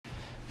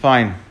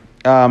Fine.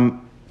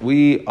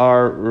 We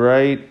are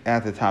right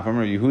at the top.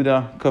 Amar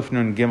Yehuda,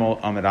 Kufnun Gimel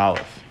Amid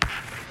Aleph.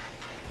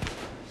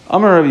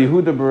 Amar Rav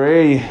Yehuda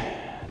Berei,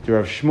 to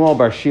Rav Shmuel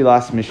Bar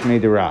Shilas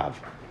Mishmei de Rav.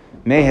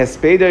 Me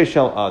hespedai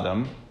shel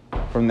Adam,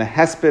 from the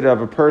hesped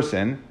of a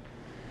person,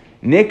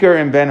 Niker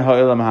and Ben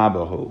Ha'ilam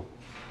Habahu.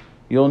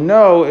 You'll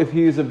know if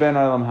he's a Ben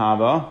Ha'ilam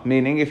Haba,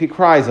 meaning if he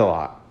cries a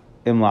lot,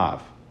 in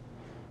Lav.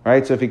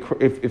 Right? So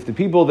if the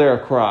people there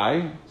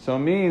cry, so it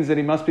means that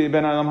he must be a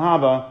Ben Ha'ilam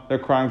Haba, they're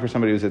crying for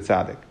somebody who's at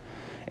Tzaddik.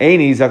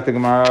 Eini Zak the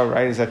Gemara,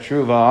 right? Is that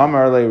true?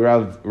 Amar le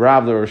Rav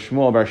or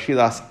Shmuel Bar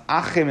Shilas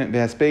Achim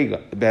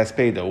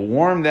behespeda.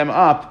 Warm them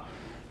up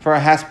for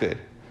a hesped.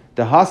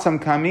 The Hasam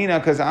Kamina,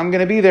 because I'm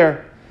going to be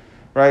there,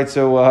 right?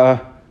 So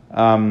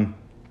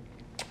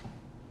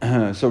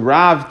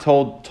Rav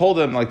told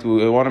them, like,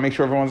 we want to make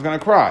sure everyone's going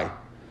to cry.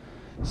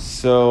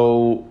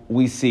 So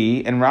we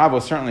see, and Rav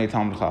was certainly a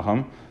Talmud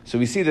Chacham, so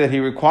we see that he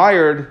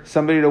required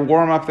somebody to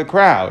warm up the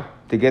crowd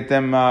to get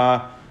them,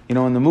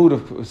 in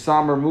the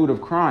somber mood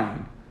of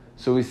crying.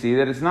 So we see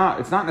that it's not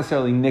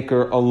necessarily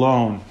nicker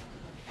alone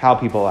how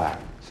people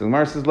act. So the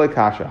Gemara says,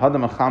 "Leikasha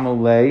hadam achamu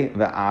le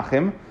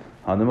ve'achim,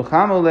 hadam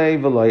achamu le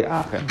v'loy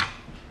achim."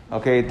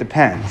 Okay, it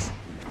depends.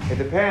 It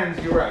depends.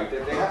 You're right.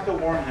 They have to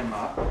warm him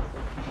up.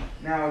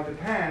 Now it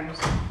depends.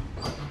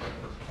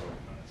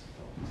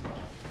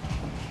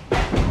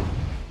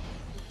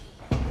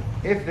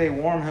 If they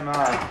warm him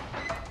up,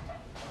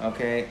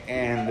 okay,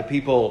 and the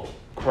people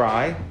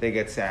cry, they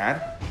get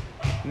sad,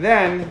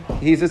 then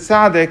he's a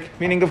tzaddik,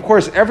 meaning, of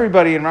course,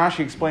 everybody, and Rashi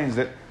explains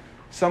that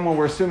someone,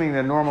 we're assuming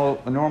that a normal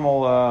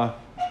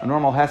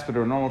hesped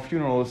or a normal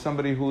funeral is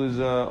somebody who is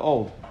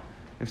old.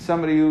 If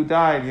somebody who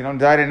died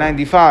at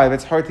 95,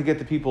 it's hard to get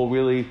the people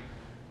really,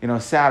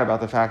 sad about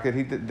the fact that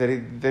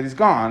he's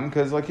gone,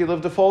 because he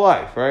lived a full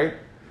life, right?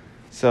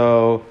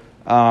 So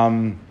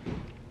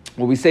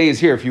what we say is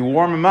here, if you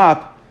warm him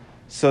up,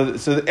 so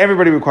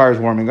everybody requires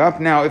warming up.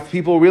 Now, if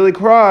people really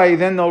cry,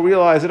 then they'll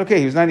realize that, okay,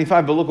 he was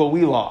 95, but look what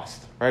we lost.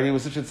 Right? He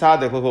was such a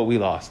tzaddik, look what we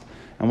lost.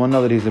 And we'll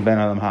know that he's a Ben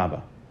Ha'ilam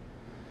Haba.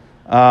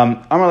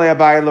 Amar le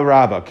Abaye le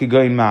Rabba, ki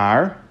goyin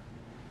mar.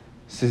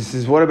 So this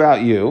is, what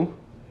about you?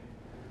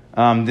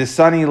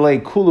 Disani le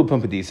kulu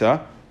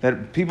pumpadisa.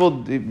 That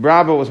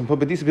Rabba was from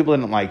Pumpadisa, people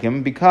didn't like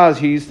him because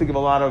he used to give a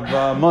lot of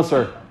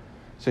musar.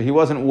 So he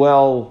wasn't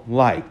well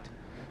liked.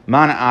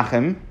 Mana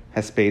achim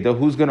hespeda.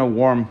 Who's going to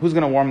warm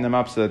them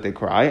up so that they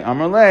cry?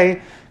 Amar le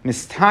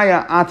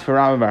mistaya at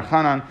Rabba bar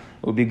Chanan.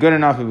 It would be good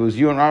enough if it was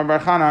you and Rabba bar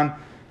Chanan.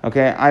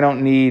 Okay, I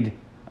don't need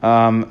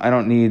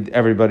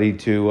everybody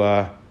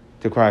to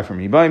cry for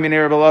me.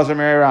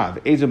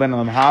 Ezu ben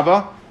Ha'ilam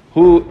Haba,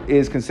 who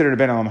is considered a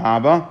ben Ha'ilam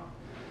Haba.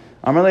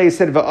 Amalei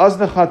said,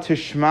 "Va'aznecha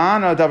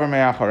tishmana davar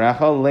me'acharecha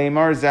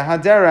leimar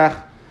zehaderech."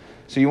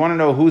 So you want to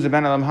know who's a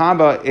ben Ha'ilam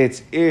Haba?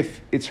 It's if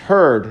it's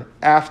heard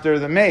after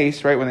the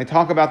mace, right? When they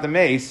talk about the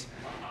mace,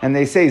 and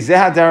they say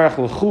zehaderech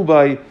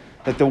l'chubai,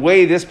 that the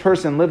way this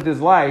person lived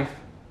his life,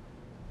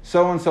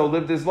 so and so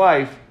lived his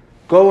life.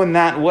 Go in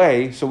that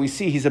way, so we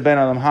see he's a Ben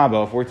Ha'ilam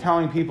Haba. If we're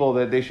telling people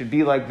that they should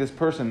be like this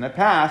person that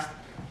passed,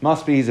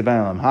 must be he's a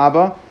Ben Ha'ilam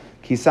Haba.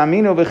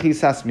 Kisamino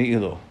v'chisas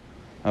mi'ilu.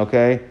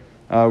 Okay?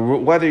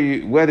 Whether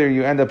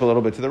you end up a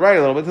little bit to the right, a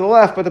little bit to the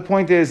left, but the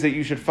point is that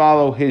you should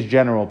follow his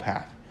general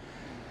path.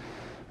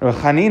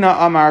 Chanina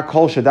Amar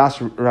Kol Shadas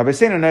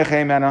Rabbeinu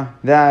Nechemena,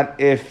 that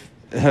if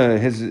the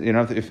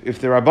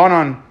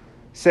Rabbanon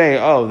say,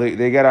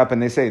 they get up and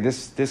they say,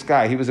 this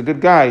guy, he was a good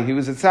guy, he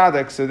was a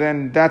tzaddik, so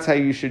then that's how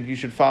you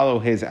should follow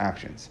his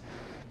actions.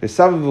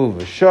 V'savavu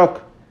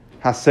v'shuk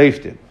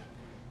hasaftim.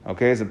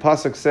 Okay, as the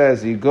pasuk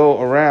says, you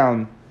go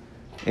around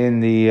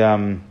in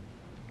the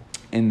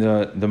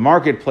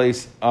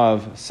marketplace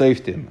of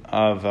saftim,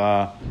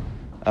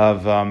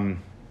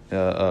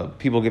 of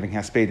people giving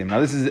haspedim.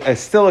 Now this is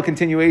still a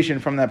continuation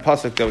from that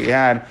pasuk that we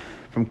had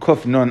from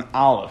Kuf Nun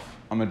Aleph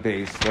Amud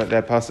Beis.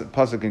 That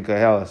pasuk in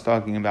Kahel is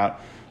talking about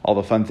all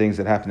the fun things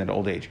that happen at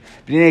old age.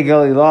 B'nei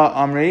Galila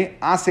Amri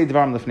Asei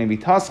Dvarim Lefnei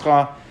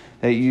Bitascha,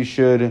 that you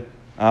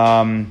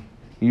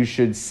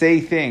should say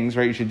things,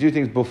 right? You should do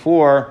things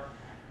before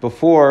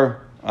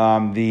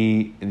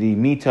the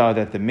mita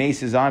that the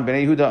mace is on.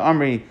 B'nei Yehuda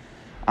Amri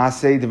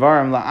Asei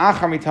Dvarim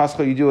La'achar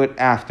Mitascha, you do it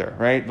after,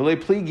 right? V'lei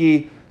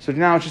Pligi. So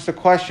now it's just a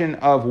question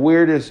of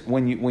when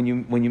you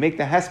make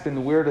the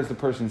hesped, where does the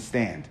person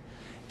stand?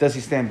 Does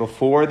he stand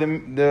before the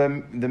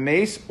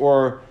mace,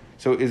 or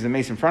so is the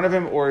mace in front of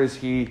him, or is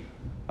he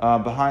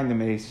behind the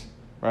mace,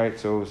 right?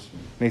 So is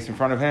mace in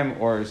front of him,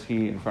 or is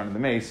he in front of the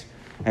mace?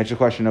 And it's a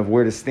question of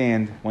where to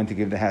stand, when to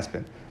give the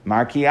hesped.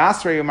 Marki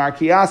Asrei or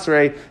Marki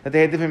Asrei, that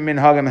they had different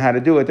minhagim how to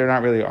do it, they're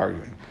not really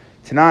arguing.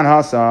 Tanan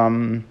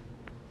Hasam,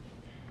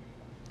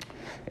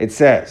 it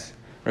says,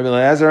 Rabbi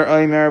Eliezer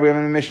Omer, we have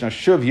in the Mishnah,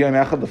 Shuv Yom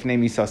Echad Lefnei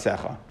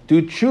Misasecha.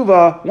 Do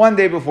tshuva one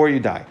day before you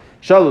die.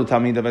 Shalu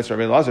Talmid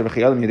Rabbi Eliezer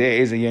V'chiyalim Yedei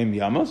Eze Yom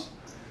Yamos.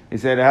 He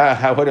said,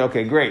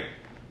 okay, great.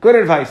 Good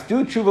advice.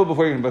 Do tshuva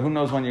before you, but who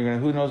knows when you're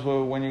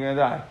gonna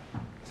die?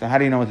 So how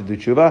do you know what to do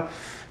tshuva?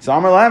 So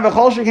Amar Lahem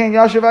v'chol shekain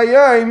yashav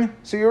hayom.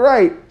 So you're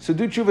right. So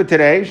do tshuva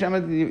today. Shema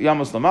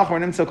yamos lamachar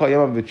nimtza kol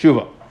yom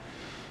v'tshuva.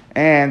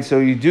 And so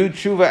you do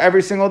tshuva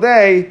every single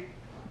day,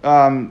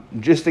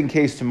 just in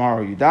case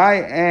tomorrow you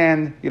die,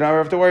 and you don't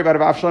have to worry about it.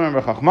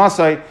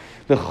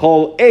 The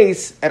chol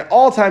ace, at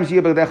all times,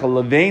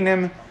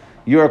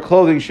 your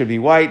clothing should be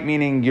white,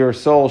 meaning your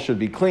soul should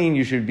be clean,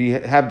 you should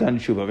have done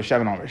tshuva,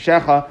 v'shemen al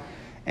reshecha,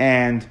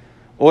 and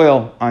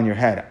oil on your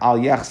head. Al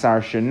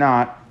yachsar should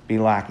not be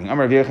lacking.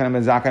 Amar Rav Yochanan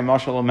ben Zakkai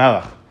mashal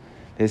melech.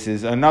 This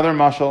is another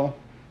mashal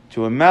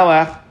to a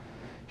melech,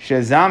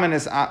 shezamen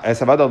es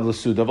avadav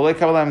l'suda, v'lei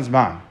kavalem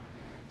zman.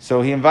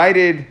 So he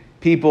invited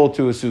people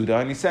to a suda,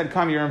 and he said,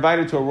 come, you're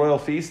invited to a royal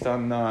feast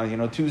on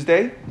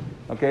Tuesday,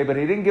 okay, but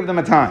he didn't give them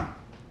a time.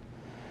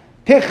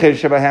 Pichid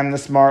shabahem, the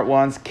smart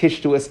ones,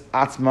 kishtu es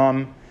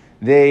atzmam,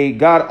 they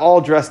got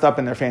all dressed up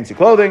in their fancy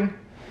clothing,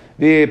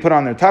 they put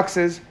on their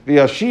tuxes,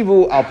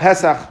 v'yashivu al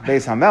pesach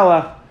beis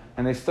hamelech,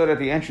 and they stood at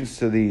the entrance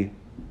to the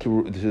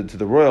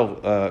royal,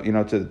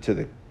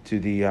 to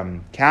the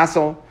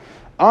castle.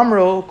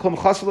 Amru klum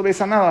chaslu beis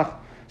hamelech.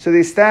 So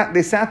they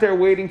sat there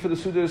waiting for the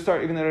Suda to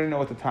start, even though they didn't know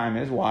what the time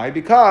is. Why?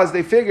 Because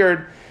they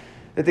figured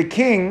that the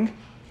king,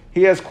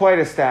 he has quite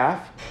a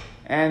staff,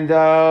 and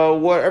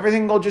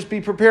everything will just be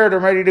prepared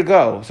and ready to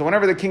go. So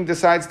whenever the king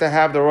decides to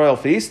have the royal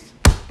feast,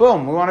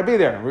 boom, we want to be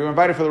there. We were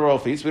invited for the royal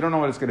feast. We don't know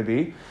what it's going to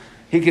be.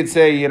 He could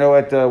say, at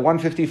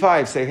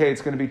 1:55, say, hey,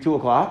 it's going to be 2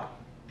 o'clock,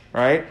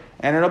 right?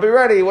 And it'll be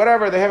ready,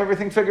 whatever. They have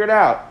everything figured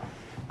out.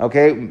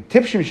 Okay?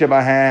 Tipshim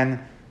shebahan,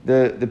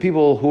 the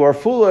people who are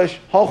foolish,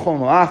 halchol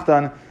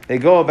malachtan, they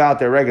go about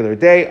their regular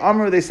day.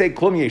 Amru, they say,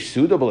 Klum yesh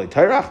suda b'lei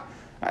tayrach.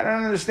 I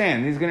don't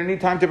understand. He's going to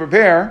need time to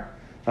prepare.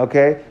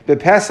 Okay?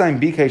 Bepesaim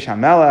bikesh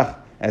hamelech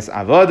es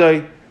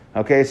avodoi.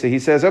 Okay, so he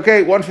says,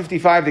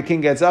 1:55, the king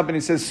gets up and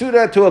he says,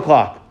 Suda at 2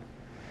 o'clock.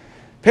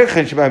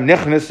 Pichin shabam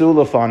nichnesu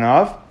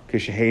lefanav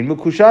kishehein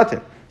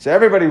mukushatim. So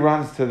everybody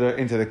runs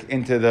into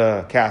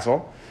the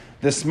castle.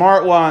 The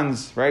smart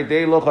ones, right,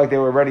 they look like they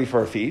were ready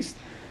for a feast.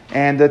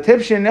 And the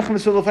tipshin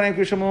nichnesu lefanav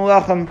kishem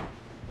mulachem.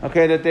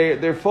 Okay, that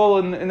they're full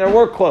in their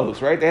work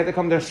clothes, right? They had to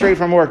come there straight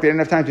from work. They didn't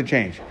have time to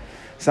change.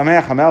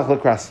 Sameach hamelch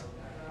likras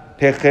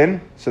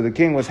pichin. So the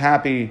king was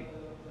happy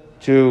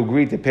to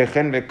greet the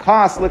pichin.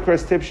 V'kas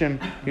likras tipshim.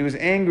 He was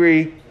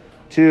angry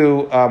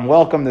to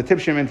welcome the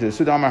tipshim into the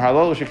suda. Amar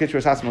halol shekitzu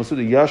asasmo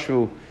suda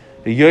yashvu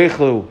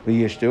v'yoichlu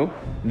v'yishtu.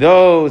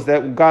 Those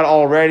that got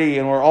all ready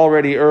and were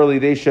already early,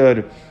 they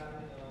should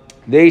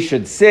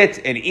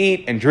sit and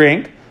eat and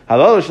drink.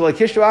 Halol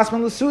shelekishtu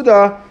asman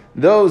l'suda.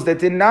 Those that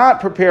did not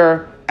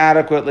prepare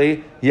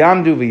adequately,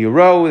 yamdu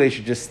v'yiro, they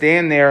should just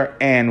stand there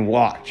and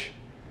watch.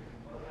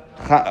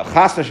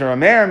 Chas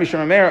v'sharamer,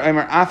 misharamer,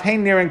 emer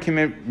afhein nirin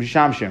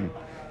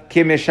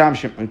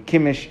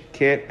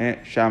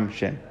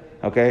kimishamshin.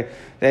 Okay?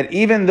 That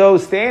even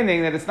those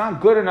standing, that it's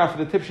not good enough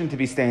for the tipshin to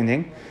be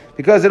standing,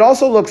 because it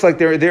also looks like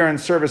they're there in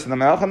service of the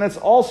melech, and that's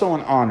also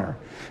an honor.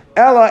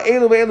 Ela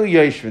elu elu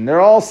yeshvin,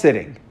 they're all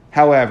sitting.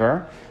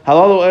 However,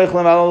 halalu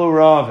eichlim halalu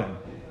ravin.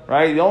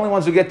 Right? The only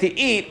ones who get to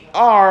eat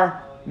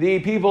are the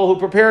people who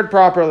prepared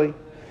properly.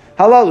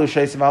 Halalu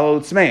sheisim halalu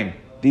tzmeim.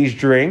 These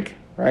drink,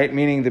 right?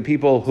 Meaning the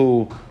people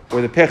who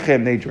were the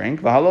pichim, they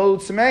drink.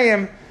 V'halalu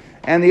tzmeim,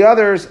 and the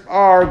others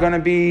are going to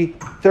be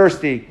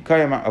thirsty.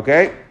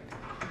 Okay?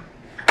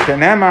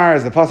 Kenemar,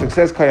 as the pasuk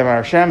says, Kayamar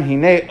Hashem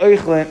hinei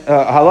oichlin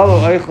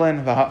halalu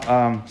oichlin.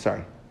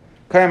 Sorry.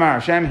 Kayamar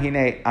Hashem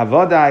hinei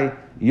avodai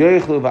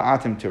yoichlu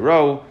va'atim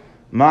tiro.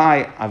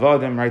 My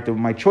avodim, right?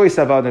 My choice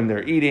avodim,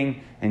 they're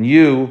eating, and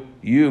you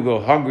go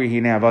hungry.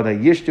 Hinei avada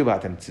yishtu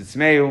v'atim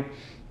tzitzmeu.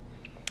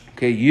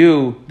 Okay,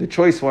 you, the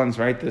choice ones,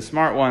 right? The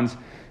smart ones,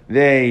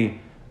 they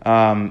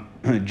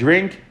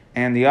drink,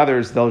 and the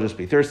others, they'll just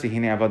be thirsty.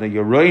 Hinei avada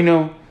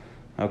yoroinu.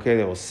 Okay,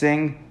 they will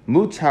sing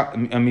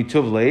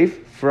mituv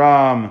leiv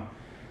from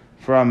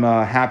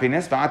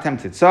happiness. V'atem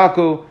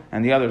titzaku,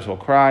 and the others will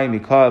cry.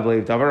 Mikav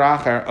leiv davar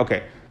acher.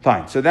 Okay,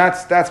 fine. So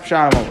that's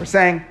pshat what we're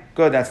saying.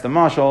 Good, that's the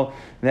mashal.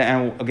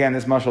 And again,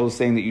 this mashal is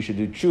saying that you should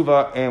do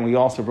tshuva. And we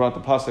also brought the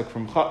pasuk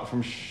from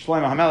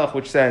Shlomo HaMelech,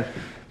 which said,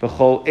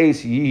 "V'chol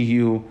eis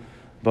yiyu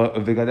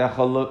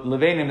v'gadecha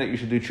levenim," that you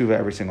should do tshuva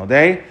every single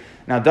day.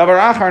 Now, davar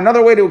achar,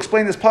 another way to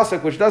explain this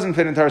pasuk, which doesn't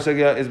fit into our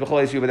sugya, is "V'chol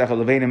eis yiyu v'gadecha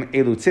levenim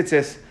elu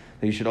tzitzis,"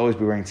 that you should always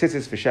be wearing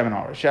tzitzis, v'shemen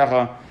al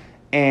rashecha.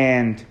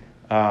 And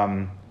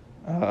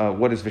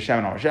what does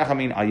v'shemen al rashecha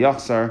mean? Al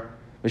yachsar.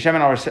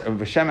 V'shemen al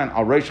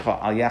roshcha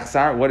al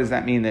yachsar. What does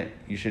that mean? That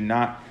you should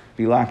not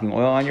be lacking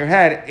oil on your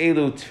head.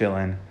 Elu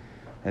tefillin.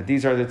 That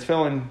these are the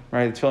tefillin,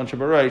 right? The tefillin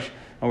shabarosh.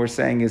 And we're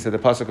saying is that the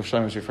pasuk of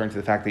Shlomo is referring to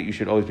the fact that you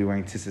should always be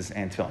wearing tzitzis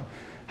and tefillin.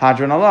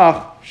 Hadron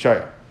alach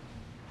shayar.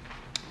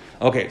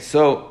 Okay,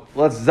 so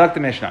let's zak the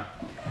Mishnah.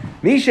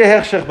 Misha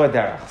hechshech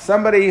baderach.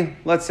 Somebody,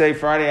 let's say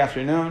Friday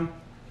afternoon.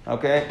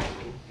 Okay,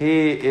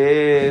 he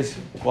is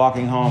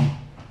walking home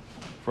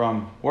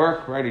from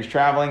work. Right, he's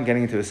traveling,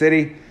 getting into a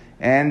city,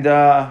 and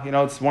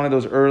it's one of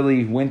those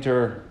early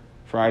winter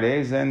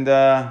Fridays, and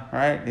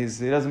right,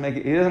 he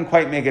doesn't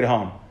quite make it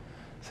home.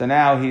 So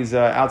now he's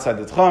outside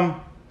the tchum,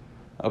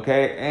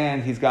 okay,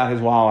 and he's got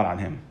his wallet on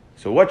him.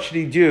 So what should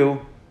he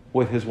do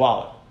with his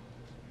wallet?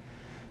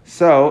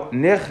 So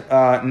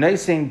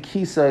nisin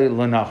kisay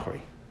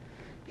lenachri,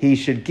 he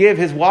should give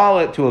his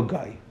wallet to a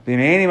guy.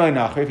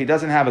 If he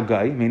doesn't have a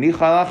guy,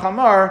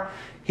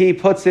 he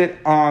puts it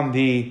on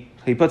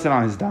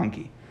his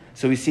donkey.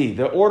 So we see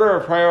the order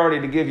of priority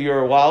to give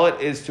your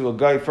wallet is to a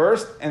guy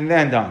first and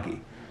then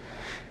donkey.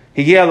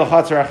 If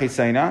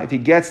he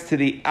gets to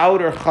the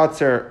outer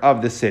chutzner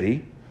of the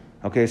city,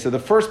 okay, so the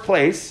first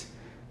place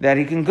that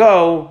he can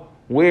go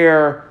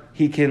where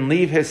he can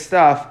leave his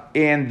stuff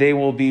and they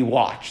will be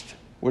watched,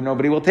 where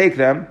nobody will take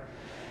them.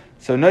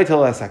 So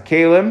noitel es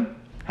hakelim,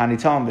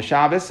 hanitalim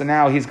b'Shabbos. So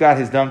now he's got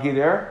his donkey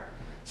there.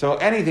 So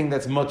anything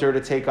that's mutter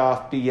to take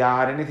off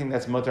biyad, anything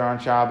that's mutter on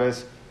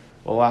Shabbos,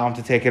 will allow him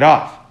to take it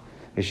off.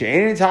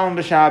 V'she'enitalim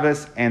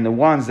b'Shabbos, and the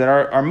ones that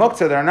are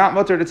muktzah, that are not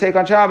mutter to take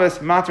on Shabbos,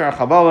 matar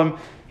chavalim,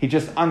 he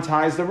just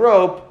unties the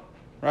rope,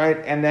 right,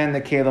 and then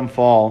the kelim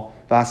fall.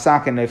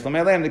 V'hasak and neiflam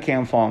eleim, the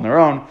kelim fall on their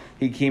own.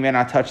 He may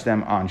not touch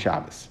them on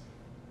Shabbos.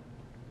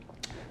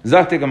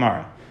 Zakti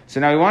Gemara. So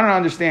now we want to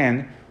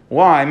understand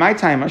why my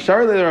time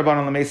Ashar le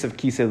Rabbanan lemeis of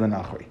kisei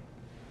lenachri.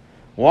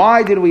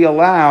 Why did we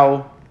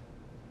allow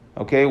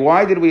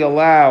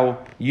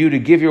you to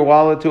give your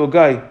wallet to a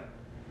guy?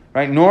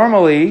 Right?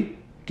 Normally,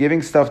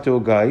 giving stuff to a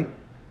guy,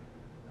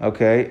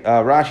 okay,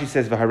 Rashi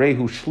says,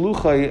 V'harehu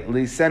shluchai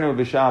lisenu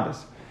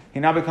b'Shabbos. He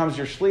now becomes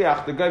your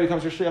shliach. The guy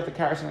becomes your shliach to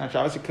carry something on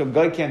Shabbos. The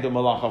guy can't do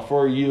malacha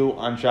for you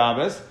on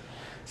Shabbos.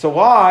 So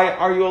why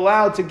are you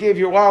allowed to give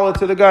your wallet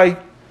to the guy?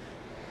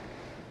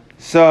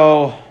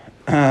 So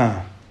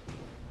the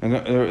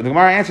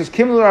Gemara answers,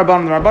 Kim the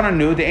Rabbanan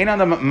knew the einan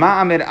the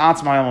ma'amid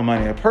atzma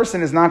money. A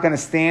person is not going to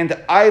stand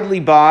idly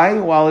by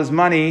while his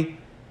money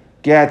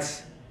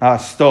gets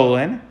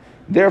stolen.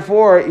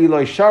 Therefore,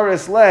 Eloi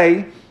sharis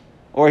lay,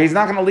 or he's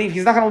not going to leave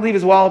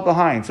his wallet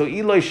behind. So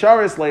Eloi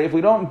sharis lay, if we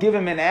don't give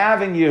him an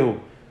avenue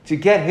to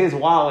get his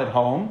wallet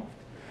home,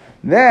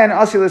 then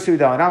he'll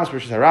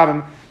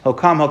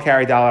come, he'll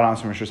carry dalat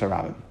amos from Rishus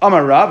Harabim.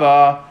 Amar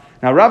Rava.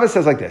 Now Rava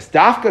says like this: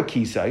 Dafka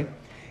kisai,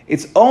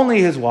 it's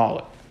only his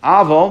wallet.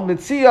 Aval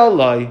mitzia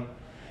loy.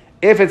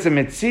 If it's a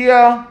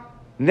mitzia,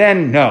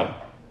 then no.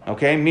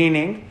 Okay,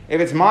 meaning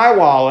if it's my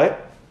wallet,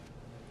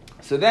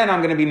 so then I'm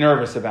going to be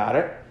nervous about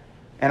it,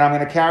 and I'm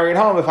going to carry it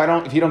home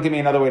if you don't give me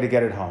another way to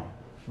get it home.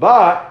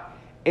 But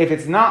if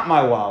it's not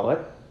my wallet,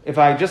 if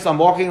I'm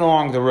walking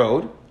along the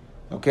road,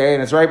 okay,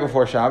 and it's right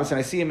before Shabbos, and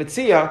I see a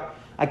mitzia,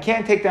 I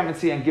can't take that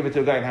mitzia and give it to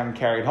a guy and have him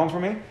carry it home for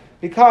me,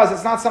 because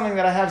it's not something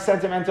that I have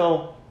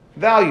sentimental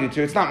value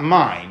to. It's not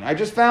mine. I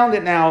just found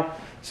it now,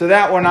 so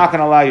that we're not going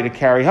to allow you to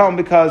carry home,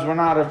 because we're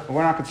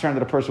not concerned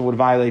that a person would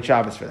violate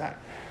Shabbos for that.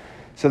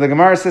 So the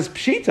Gemara says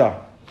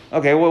pshita.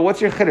 Okay, well,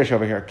 what's your chiddush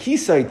over here?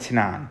 Kisai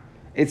tnan.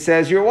 It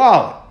says your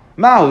wallet.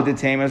 Mahu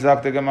detema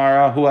zakta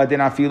Gemara hu adin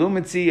afilu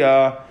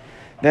mitzia.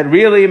 That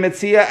really a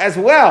mitzia as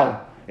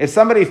well. If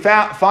somebody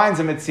finds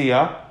a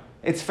mitzia,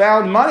 it's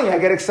found money. I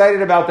get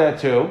excited about that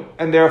too,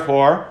 and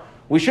therefore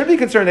we should be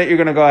concerned that you're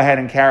going to go ahead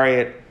and carry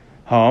it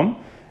home.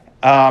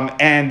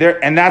 And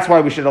that's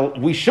why we should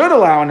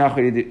allow a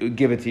nachri to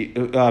give it to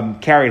you,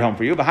 carry it home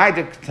for you. But hi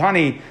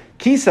tani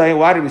kisai.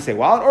 Why did we say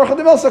wallet? Or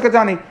chadimel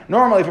sakatani.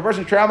 Normally, if a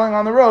person traveling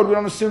on the road, we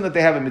don't assume that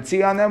they have a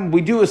mitzvah on them.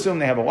 We do assume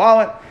they have a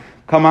wallet.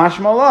 Kamash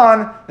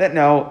malan, that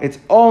no, it's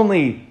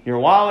only your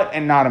wallet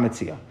and not a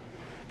mitzvah.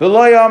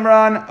 V'loy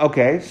amran.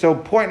 Okay, so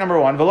point number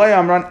one. V'loy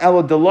amran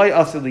elo deloy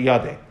asil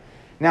liyadeh.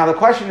 Now the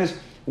question is,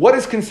 what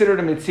is considered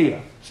a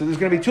mitzvah? So there's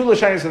going to be two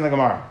lashonos in the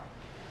Gemara.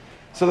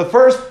 So the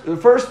first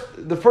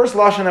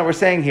lashon that we're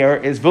saying here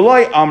is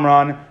v'loy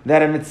amran,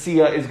 that a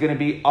mitzvah is going to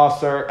be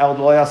aser el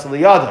deloy asil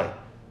liyadeh.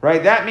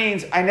 Right? That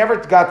means I never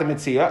got the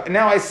mitzvah, and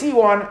now I see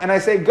one, and I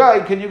say, guy,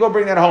 can you go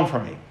bring that home for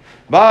me?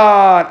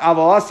 But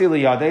aval asil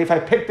liyadeh, if I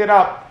picked it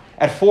up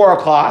at 4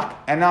 o'clock,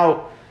 and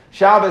now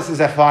Shabbos is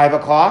at 5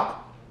 o'clock,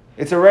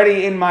 it's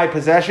already in my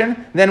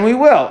possession, then we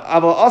will.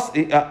 Aval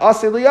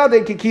asil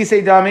liyadeh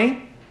kikisei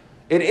dami.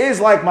 It is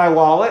like my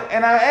wallet,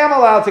 and I am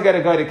allowed to get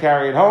a guy to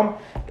carry it home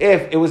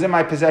if it was in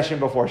my possession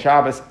before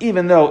Shabbos,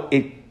 even though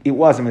it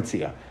was a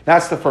mitzvah.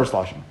 That's the first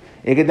lashon.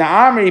 That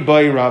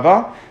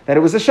it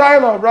was a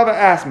shiloh. Rava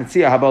asked,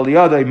 Mitzia habal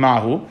liyadei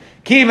mahu.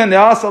 Kiven de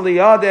asal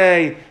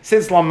liyadei,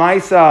 since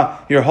lamaisa,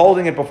 you're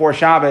holding it before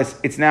Shabbos,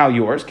 it's now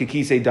yours,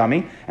 kikisei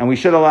dami, and we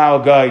should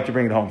allow a guy to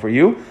bring it home for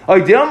you.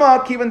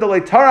 Oidilma, kiven de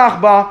leitarach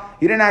ba,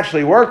 you didn't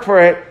actually work for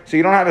it, so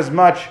you don't have as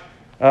much,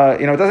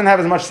 it doesn't have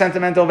as much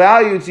sentimental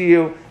value to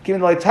you. Kiven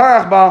de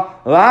leitarach ba,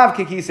 lav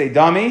kikisei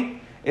dami,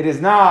 it's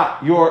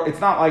not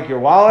like your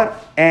wallet,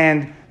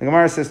 and the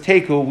Gemara says,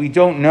 teku, we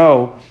don't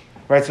know.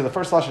 Right, so the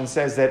first lashon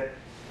says that,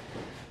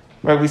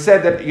 right, we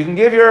said that you can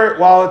give your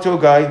wallet to a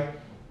guy,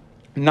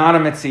 not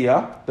a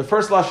mitzvah. The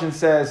first lashon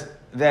says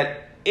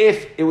that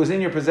if it was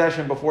in your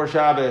possession before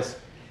Shabbos,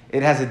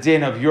 it has a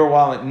din of your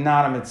wallet,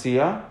 not a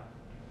mitzvah,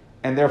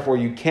 and therefore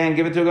you can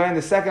give it to a guy. And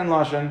the second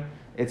lashon,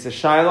 it's a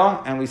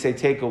shiloh, and we say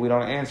tekel, we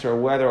don't answer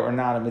whether or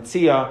not a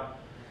mitzvah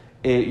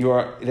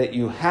that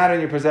you had in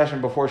your possession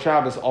before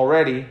Shabbos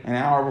already, an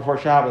hour before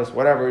Shabbos,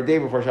 whatever, a day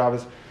before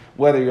Shabbos,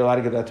 whether you're allowed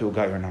to give that to a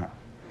guy or not.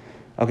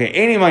 Okay,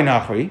 Eini my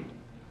nachri.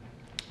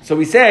 So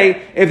we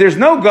say, if there's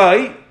no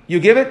guy,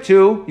 you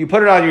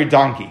put it on your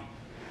donkey.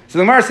 So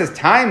the Gemara says,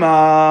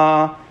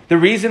 Taima, the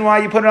reason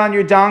why you put it on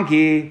your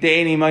donkey,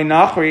 de'eni my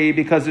nachri,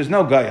 because there's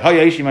no guy.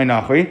 Hayashi my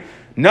nachri.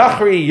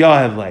 Nachri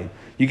yahevle.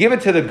 You give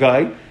it to the guy,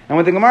 and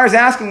what the Gemara is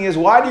asking is,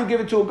 why do you give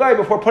it to a guy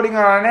before putting it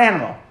on an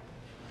animal?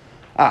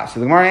 So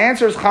the Gemara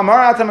answers,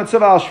 Chamar ata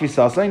matzav al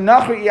shvisasai,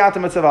 nachri ata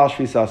matzav al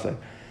shvisasai.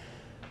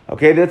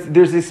 Okay,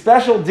 there's a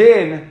special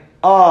din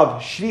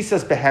of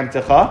shvisas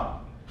behemtecha,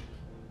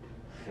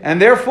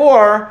 and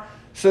therefore,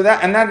 here's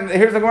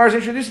the Gemara is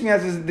introducing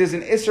us, there's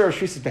an isser of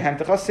shvisas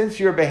behemtecha, since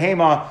your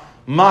behema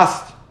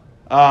must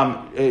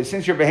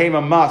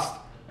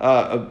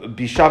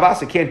be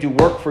Shabbos, it can't do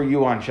work for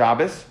you on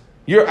Shabbos.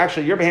 Your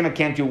behemoth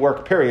can't do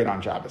work, period,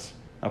 on Shabbos.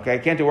 Okay,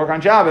 can't do work on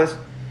Shabbos.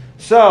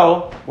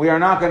 So we are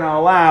not going to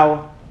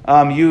allow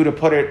you to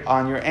put it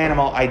on your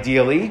animal.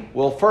 Ideally,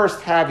 we'll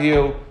first have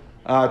you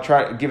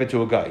try to give it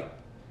to a guy.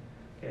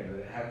 Yeah,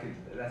 but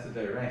that's a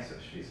deraisa.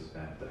 Shvisas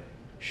behemtai.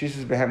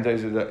 Shvisas behemtai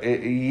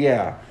is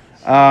yeah.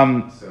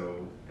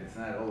 So it's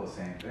not all the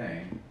same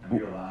thing.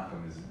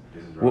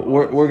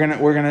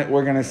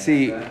 We're gonna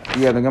see.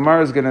 Yeah, the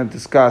Gemara is gonna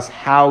discuss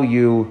how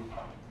you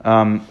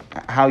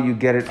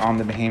get it on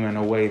the behemoth in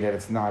a way that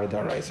it's not a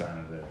daraisa.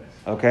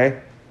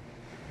 Okay.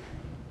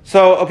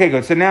 So okay,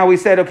 good. So now we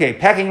said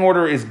pecking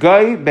order is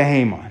guy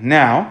behemoth.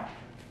 Now,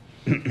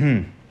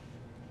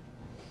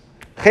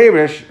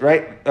 cherish,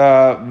 right?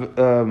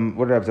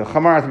 What did I say?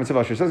 Chamar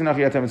mitzvah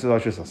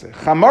shusas.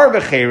 Chamar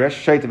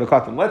v'cherish shaita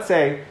v'katan. Let's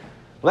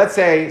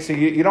say. So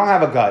you don't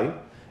have a guy.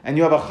 And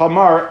you have a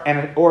chamar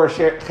or a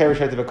cherish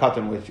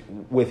katan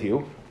with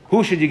you.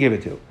 Who should you give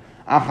it to?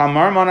 A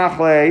chamar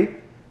manachle.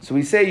 So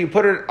we say you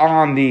put it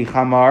on the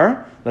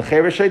chamar. The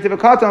cherish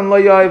katan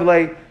lo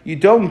yaivle. You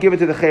don't give it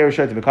to the cherish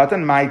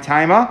katan. My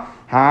taima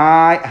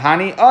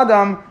hani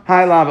adam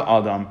hai lav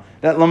adam.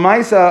 That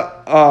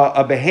lamaisa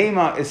a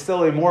behema is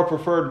still a more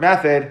preferred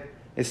method.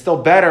 It's still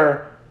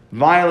better.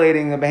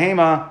 Violating the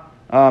behema,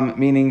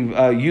 meaning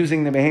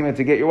using the behema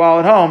to get your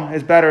wallet home,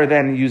 is better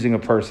than using a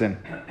person.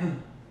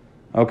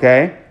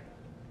 Okay.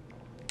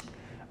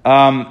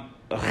 Cherish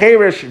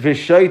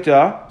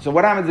v'shaita. So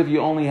what happens if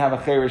you only have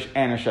a cherish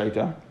and a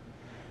shaita?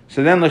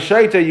 So then the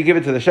shaita, you give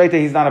it to the shaita.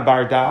 He's not a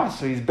bar das,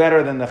 so he's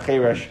better than the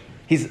cherish.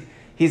 He's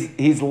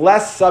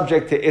less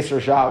subject to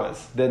Isser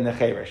Shabbos than the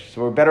cherish.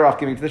 So we're better off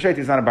giving it to the shaita.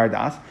 He's not a bar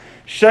das.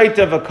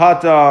 Shaita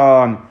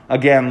v'katan,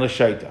 again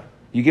l'shaita.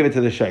 You give it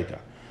to the shaita.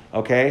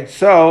 Okay.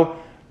 So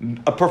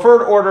a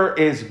preferred order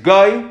is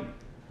guy,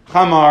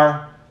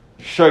 chamar,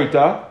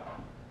 shaita.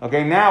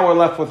 Okay, now we're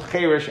left with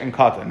cherish and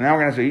katan. Now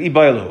we're going to say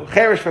ibaylu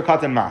cherish for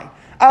katan mai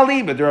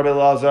ali but Rabbi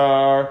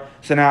Elazar.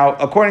 So now,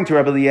 according to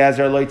Rabbi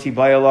Eliezer, loiti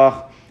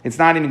bayalach, it's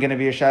not even going to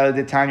be a shaila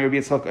de tanya Rabbi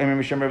Yitzchak Emir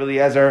Misham Rabbi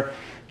Eliezer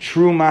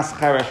trumas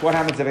cherish. What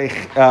happens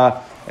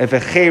if a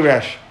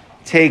cherish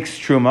takes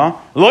truma?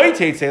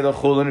 Loiti say the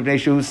chulin b'nei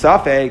shu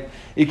safek.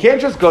 You can't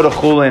just go to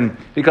chulin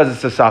because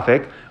it's a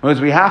safek.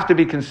 Because we have to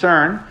be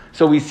concerned.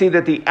 So we see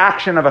that the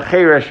action of a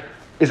cherish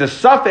is a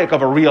safek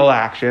of a real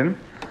action.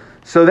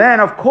 So then,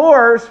 of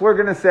course, we're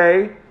going to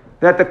say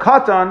that the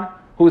katan,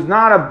 who's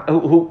not a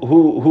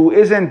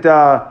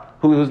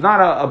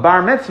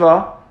bar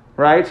mitzvah,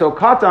 right? So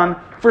katan,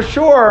 for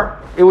sure,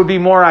 it would be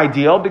more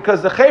ideal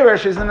because the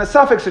cherish is in a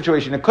suffix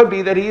situation. It could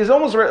be that he is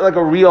almost like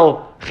a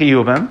real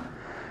chiyuvim.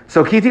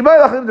 So kiti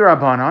b'alachim the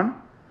rabbanon.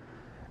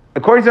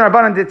 According to the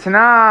rabbanon,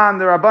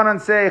 the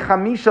rabbanon say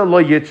chamisha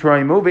lo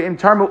yitroimu ve'im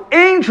tarmu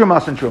ein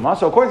trumas and truma.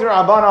 So according to the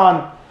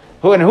rabbanon,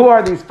 who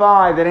are these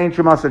five that ain't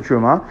trumas and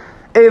truma?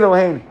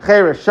 Elohein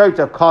cherish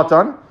shaita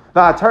katan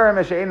va'atarem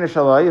eshein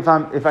neshalai.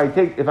 If I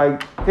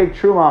take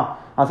truma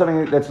on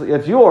something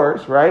that's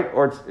yours, right,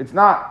 or it's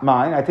not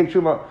mine, I take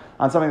truma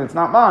on something that's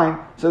not mine,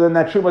 so then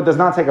that truma does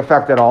not take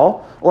effect at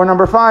all. Or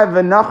number 5,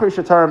 v'nachri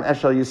shatarem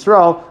eshel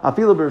yisrael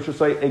afilu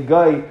b'rishusay, a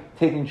guy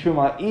taking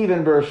truma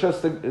even b'rishus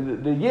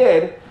the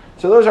yid.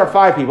 So those are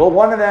 5 people.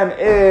 One of them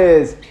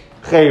is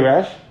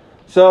cherish.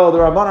 So the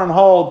rabbanon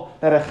hold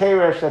that a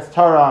cherish that's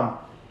taram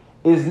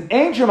is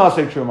ain't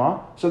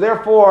truma, so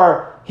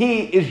therefore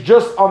he is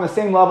just on the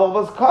same level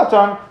as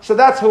katan. So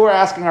that's who we're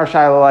asking our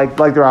shaila like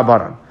the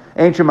rabbanon.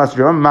 Ain't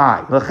truma,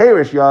 my the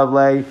cherish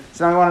yavle.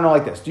 So now we want to know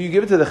like this: do you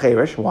give it to the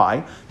cherish?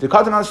 Why? The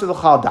katan answers the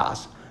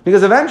chaldas,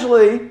 because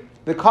eventually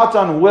the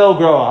katan will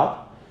grow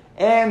up,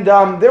 and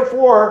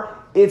therefore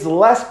it's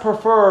less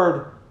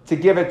preferred to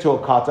give it to a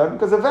katan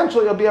because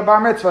eventually it'll be a bar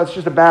mitzvah. It's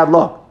just a bad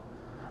look,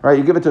 right?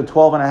 You give it to a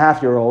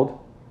 12-and-a-half-year-old.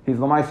 He's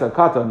lamaisa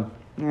katan.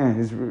 Yeah,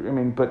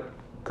 but.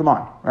 Come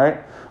on, right?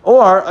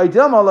 Or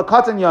idilma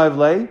lakatan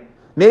yavle.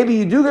 Maybe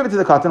you do give it to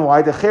the katan.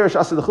 Why? The cherish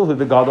asa the chulfi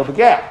v'gadol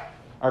v'gel.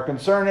 Our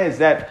concern is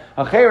that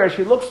a cherish,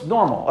 he looks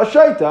normal. A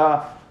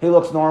shaita, he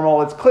looks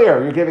normal. It's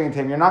clear you're giving it to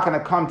him. You're not going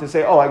to come to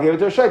say, "Oh, I gave it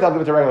to a shaita. I'll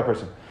give it to a regular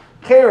person."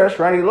 Cherish,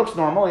 right? He looks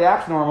normal. He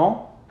acts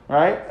normal,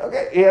 right?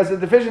 Okay, he has a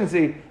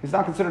deficiency. He's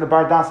not considered a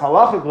bar das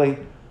halachically,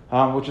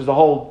 which is the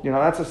whole.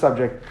 That's a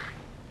subject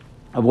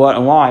of what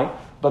and why.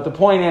 But the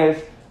point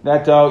is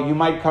that you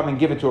might come and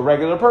give it to a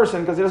regular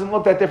person because it doesn't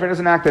look that different,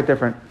 doesn't act that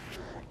different.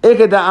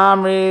 Ikeda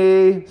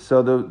Amri,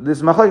 so this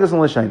is machlekes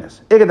and l'shainis.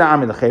 Ikeda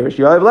Amri l'cherish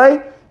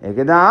yavle, So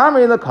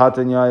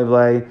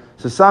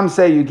some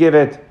say you give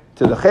it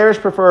to the cherish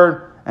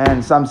preferred,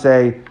 and some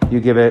say you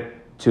give it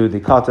to the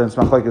katan. It's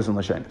machlokes and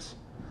lashonos.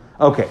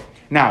 Okay,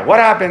 now what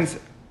happens?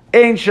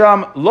 Ein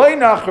sham loy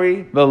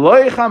nachri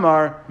v'loy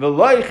chamar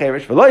v'loy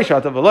cherish v'loy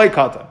shata v'loy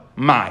katan.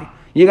 My,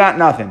 you got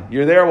nothing.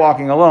 You're there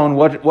walking alone.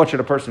 What should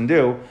a person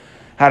do?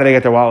 How do they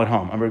get their wallet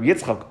home?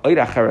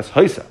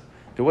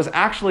 There was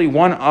actually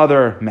one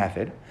other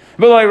method.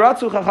 So the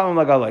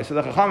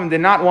Chachamim did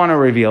not want to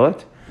reveal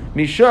it.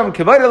 Mishum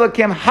kavod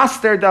elokim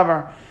haster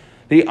davar.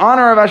 The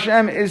honor of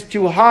Hashem is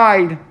to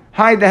hide the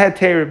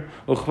heterim.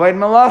 Uchvayid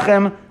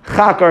malachim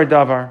chakar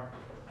davar.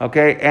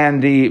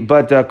 Okay,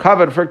 but the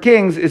kavod for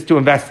kings is to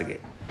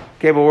investigate.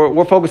 Okay, but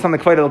we're focused on the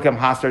kavod elokim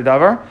haster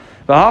davar.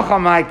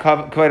 V'hachamai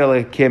kavod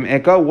elokim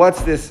ika.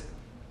 What's this?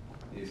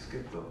 You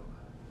skipped them.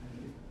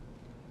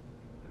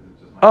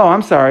 Oh,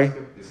 I'm sorry.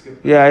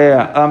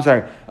 Yeah. I'm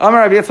sorry.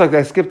 Amar Rav Yitzchak,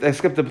 I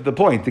skipped the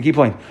point, the key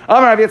point.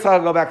 Amar Rav Yitzchak,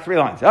 I'll go back 3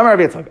 lines. Amar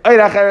Rav Yitzchak, Oid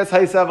acheres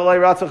haisa v'loi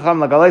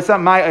ratzucham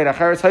lagaleisa, my oid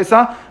acheres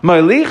haisa,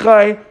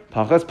 moilichai,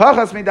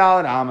 pachas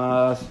midalad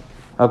amas.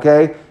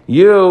 Okay?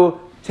 You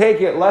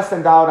take it less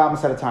than dalad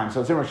amas at a time.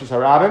 So it's in Rosh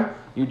Hashanah.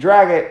 You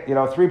drag it,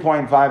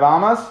 3.5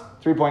 amas,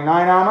 3.9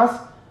 amas,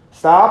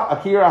 stop,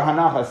 akira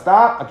hanacha,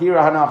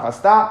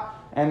 stop,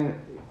 and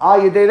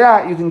all you do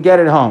that, you can get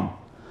it home.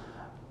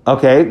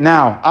 Okay,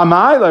 now,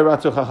 why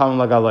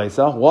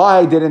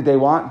didn't they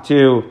want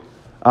to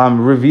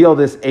reveal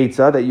this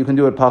eitzah that you can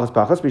do it pachas? Okay,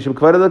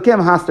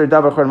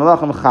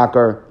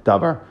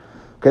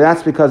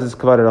 that's because it's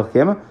kavod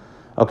elokim.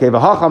 Okay,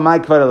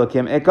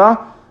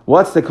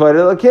 what's the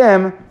kavod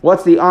elokim?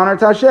 What's the honor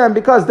to Hashem?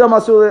 Because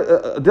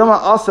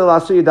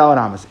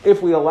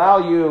if we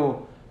allow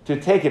you to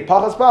take it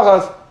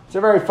pachas, it's a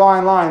very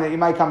fine line that you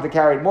might come to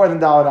carry it more than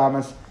dalad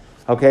amas.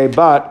 Okay,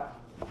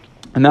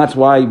 and that's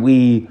why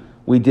we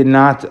did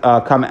not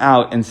come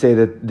out and say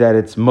that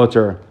it's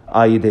mutter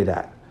ayidei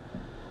that.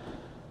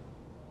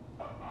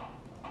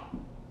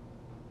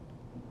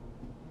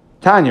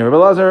 Tanya, Rabbi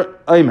Elazar,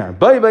 Omer,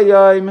 bay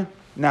bayim.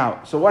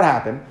 Now, so what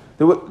happened?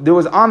 There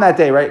was on that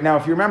day, right? Now,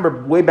 if you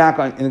remember way back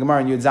in the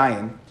Gemara in Yud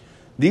Zayin,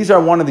 these are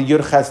one of the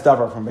Yud Ches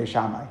Davar from Beis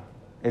Shammai,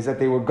 is that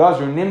they were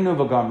gazru nimnu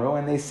v'gamru,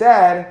 and they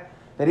said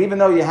that even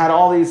though you had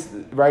all these,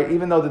 right,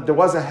 even though there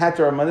was a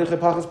heter of malicha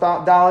pachas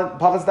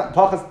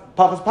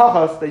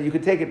that you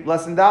could take it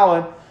less than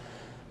dalad,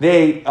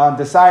 they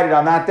decided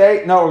on that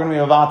day, no, we're going to be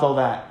avatal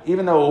that.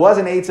 Even though it was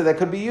an eitzah that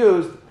could be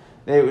used,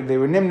 they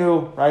were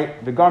nimnu,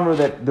 right, the gamru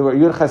that there were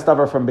yud ches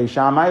davar from Beis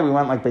Shammai. We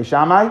went like Beis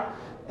Shammai,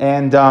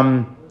 and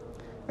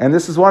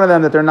this is one of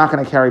them that they're not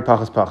going to carry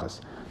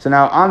pachas. So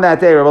now on that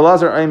day, Rabbi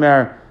Elazar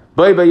Omer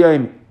bay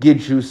bayim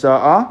gidshu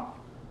sa'a.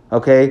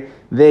 Okay,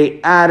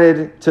 they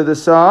added to the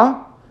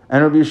saw.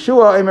 And Rabbi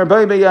Yeshua, Omer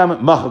bay bayam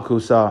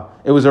machakusa,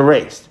 it was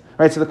erased.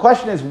 Right. So the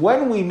question is,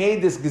 when we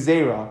made this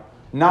gezerah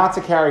not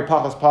to carry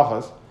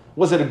pachas,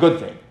 was it a good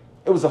thing?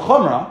 It was a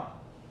chumrah,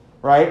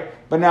 right?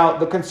 But now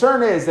the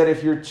concern is that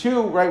if you're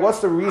too, right, what's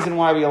the reason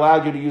why we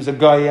allowed you to use a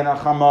goy and a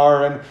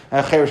chamar and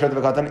a cherish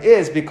v'katan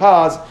is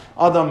because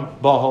Adam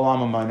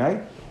ba'olam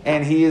amanai,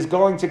 and he is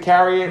going to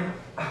carry it.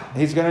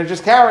 He's going to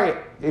just carry it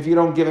if you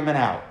don't give him an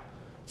out.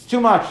 It's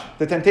too much.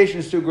 The temptation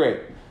is too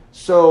great.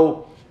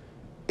 So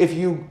if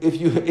you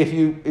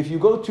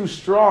go too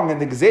strong in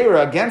the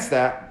gezerah against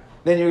that,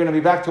 then you're going to be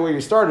back to where you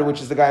started,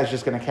 which is the guy who's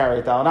just going to carry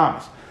it dalad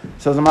amas.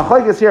 So the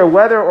machlokes here,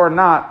 whether or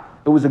not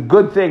it was a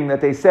good thing that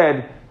they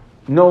said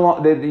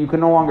that you can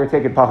no longer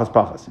take it pachas.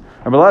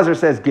 Rabbi Elazar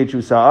says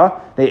gidshu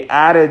sa'a. They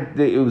added,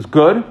 it was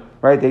good,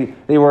 right?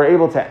 They were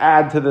able to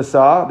add to the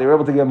sa'a. They were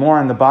able to get more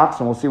in the box,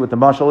 and we'll see what the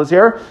mashal is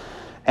here.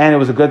 And it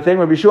was a good thing.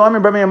 Rabbi Yeshua, and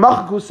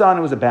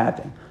it was a bad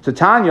thing. So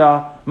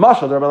Tanya,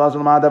 mashal, Rabbi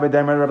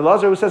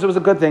Elazar who says it was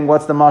a good thing.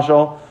 What's the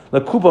mashal?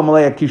 L'kupa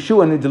malaya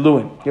kishu and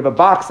nideluin. You have a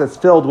box that's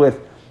filled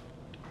with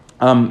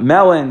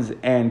melons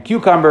and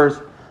cucumbers.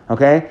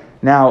 Okay,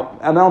 now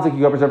melons and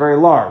cucumbers are very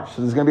large,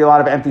 so there's going to be a lot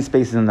of empty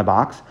spaces in the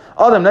box.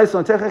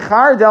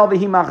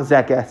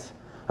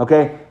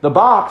 Okay, the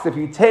box, if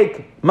you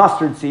take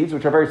mustard seeds,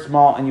 which are very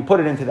small, and you put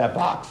it into that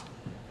box,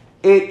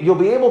 you'll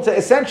be able to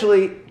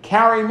essentially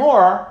carry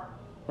more,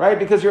 right?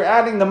 Because you're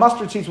adding, the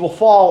mustard seeds will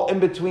fall in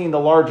between the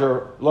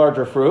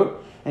larger fruit,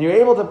 and you're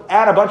able to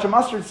add a bunch of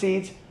mustard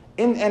seeds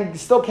in and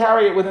still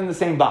carry it within the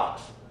same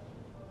box.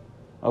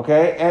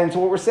 Okay, and so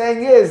what we're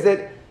saying is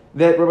that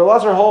Rabbi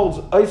Elazar holds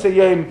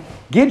Oisayim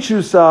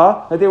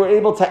Gidshusa, that they were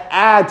able to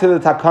add to the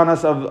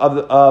takanas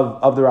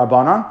of the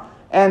Rabbanan,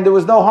 and there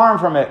was no harm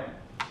from it.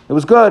 It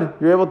was good.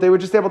 They were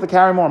just able to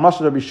carry more.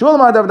 Mashal Rabbi Shmuel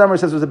Davar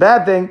says it was a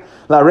bad thing.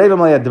 La Reva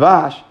Malaya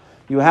Dvash.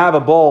 You have a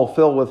bowl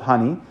filled with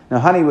honey. Now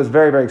honey was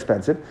very, very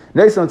expensive.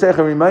 What does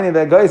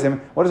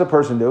a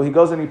person do? He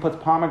goes and he puts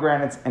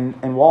pomegranates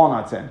and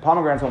walnuts in.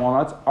 Pomegranates and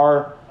walnuts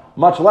are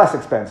much less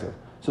expensive.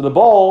 So the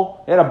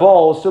bowl,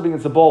 assuming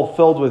it's a bowl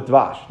filled with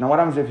dvash. Now what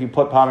happens if you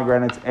put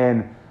pomegranates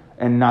and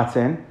nuts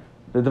in?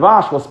 The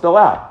dvash will spill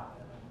out.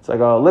 It's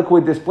like a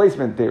liquid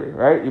displacement theory,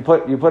 right? You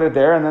put it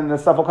there and then the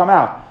stuff will come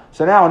out.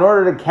 So now in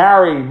order to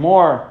carry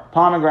more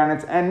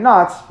pomegranates and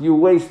nuts, you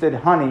wasted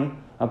honey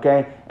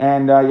okay,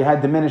 and you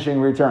had diminishing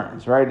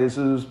returns, right? This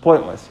was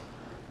pointless.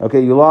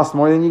 Okay, you lost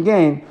more than you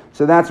gained.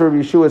 So that's where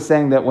Yeshua is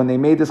saying that when they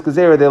made this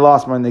gezerah, they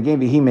lost more than they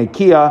gained. V'hi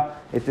mekia,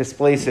 it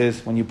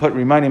displaces, when you put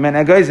Rimani men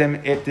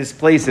agazim, it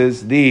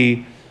displaces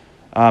the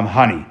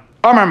honey.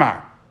 Amar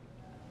Mar.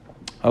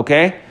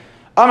 Okay?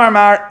 Amar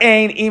Mar,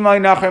 ein imay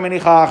nachar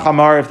menicha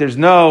chamar. If there's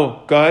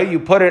no guy, you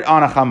put it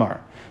on a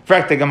chamar.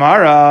 Frekta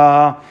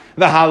Gemara,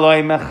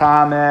 v'haloi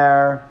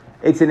mechamer.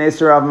 It's an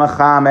isra of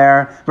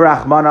mechamer.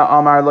 V'rachmana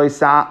amar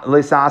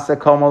loisasa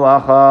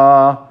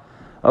komolacha.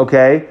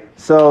 Okay?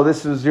 So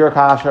this is your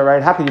kasha,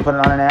 right? How can you put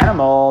it on an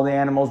animal? The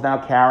animal's now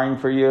carrying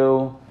for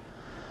you.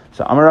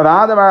 So Amar Rav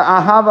Adamar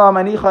ahava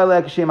manicha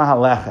lekashim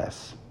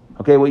haleches.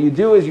 Okay, what you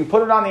do is you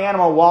put it on the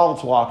animal while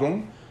it's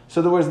walking.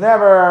 So there was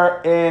never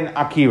an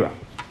akira.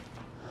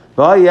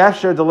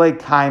 It's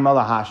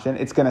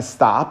going to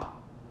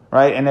stop,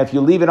 right? And if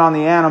you leave it on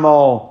the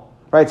animal,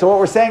 right? So what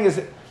we're saying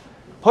is,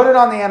 put it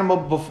on the animal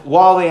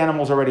while the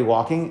animal's already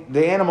walking.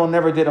 The animal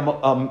never did a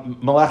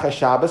melecha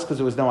Shabbos because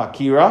there was no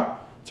akira.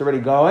 It's already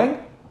going.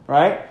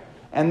 Right?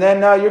 And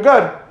then you're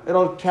good.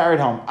 It'll carry it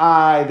home.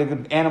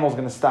 The animal's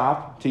going to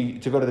stop to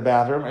go to the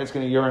bathroom. It's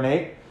going to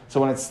urinate.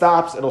 So when it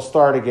stops, it'll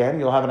start again.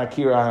 You'll have an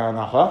akira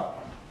hanacha.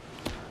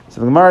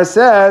 So the Gemara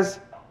says, it's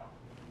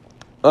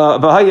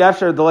going to have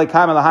to go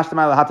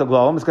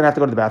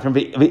to the bathroom.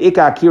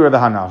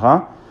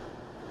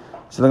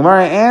 So the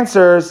Gemara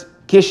answers,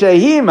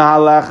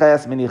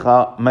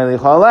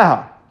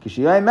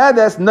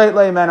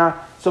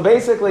 so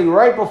basically,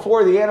 right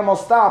before the animal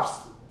stops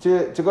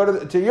to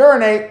go to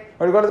urinate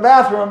or to go to the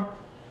bathroom,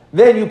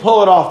 then you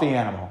pull it off the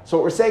animal. So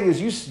what we're saying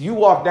is you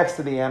walk next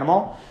to the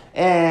animal,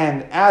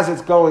 and as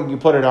it's going, you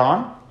put it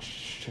on,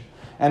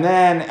 and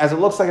then as it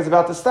looks like it's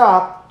about to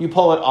stop, you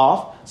pull it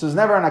off. So there's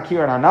never an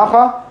akira and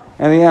hanacha,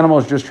 and the animal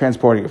is just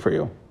transporting it for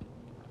you.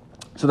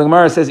 So the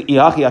Gemara says,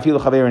 "Iachi afilu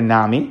chaver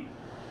nami,"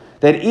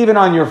 that even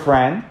on your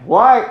friend,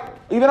 why?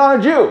 Even on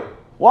a Jew,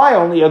 why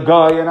only a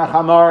guy and a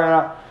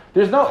hamar?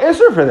 There's no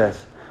isser for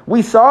this.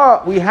 We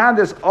had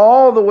this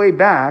all the way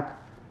back,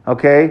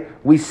 okay?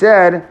 We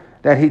said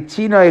that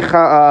hitinoi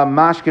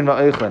mashkin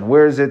va'eichlin.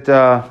 Where is it?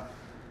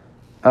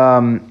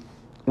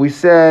 We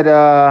said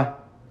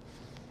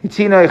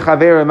hitinoi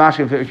chaver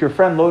mashkin. If your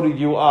friend loaded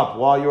you up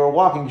while you were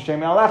walking Shem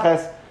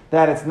Aleches,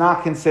 that it's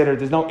not considered.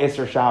 There's no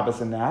Isser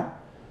Shabbos in that.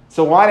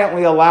 So why don't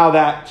we allow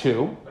that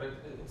too? But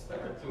it's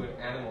better to an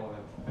animal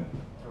than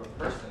to a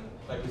person.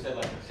 Like you said,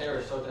 like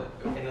Sarah showed that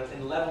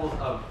in levels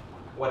of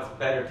what's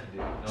better to do. You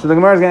know? So the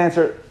Gemara is going to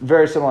answer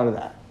very similar to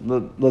that.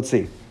 Let's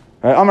see.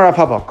 Right? Amar Rav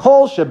Papa,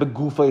 Kol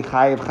shebegufay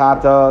chayiv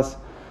chatos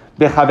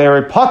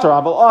bechaveri pater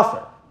aval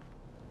aser.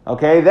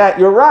 Okay, that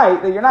you're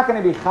right that you're not going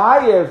to be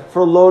chayiv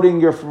for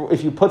loading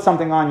if you put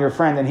something on your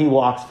friend and he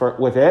walks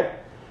with it.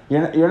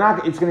 You're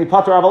not. It's going to be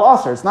pater aval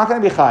aser. It's not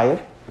going to be chayiv.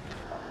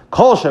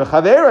 Kol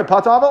shebechaveri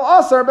pater aval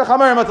aser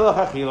bechamer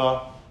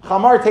matalachachila.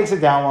 Chamar takes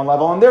it down one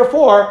level, and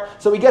therefore,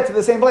 so we get to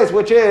the same place,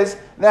 which is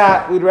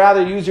that we'd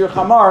rather use your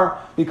chamar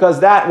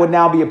because that would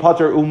now be a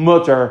pater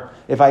umuter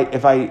if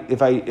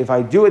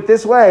I do it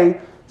this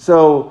way.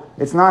 So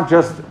it's not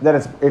just that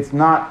it's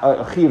not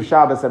a chiv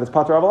Shabbos that it's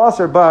pater aval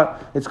aser,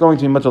 but it's going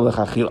to be muter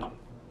lechachila.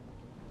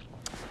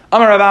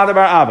 Amar Rav Ada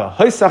bar Abba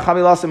hoysach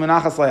chavilas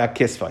menachas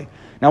le'akisvay.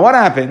 Now, what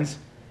happens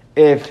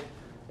if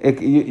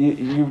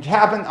you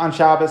happen on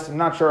Shabbos? I'm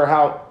not sure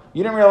how.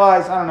 You didn't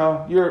realize, I don't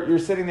know, you're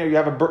sitting there, you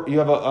have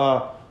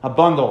a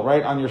bundle,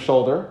 right, on your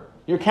shoulder.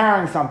 You're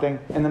carrying something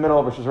in the middle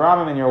of Rosh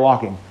Hashanah and you're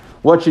walking.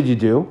 What should you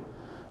do?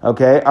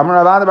 Okay.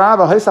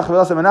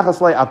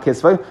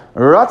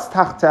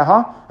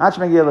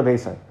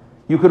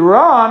 You could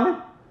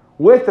run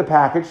with the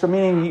package, so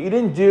meaning you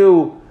didn't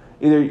do,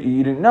 either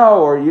you didn't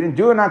know or you didn't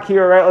do an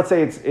akira, right? Let's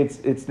say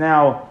it's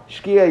now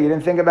Shkia, you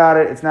didn't think about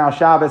it, it's now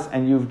Shabbos,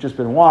 and you've just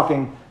been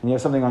walking and you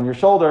have something on your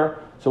shoulder.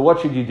 So what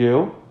should you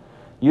do?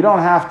 You don't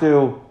have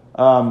to,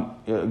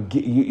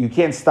 you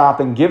can't stop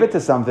and give it to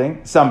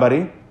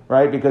somebody,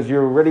 right? Because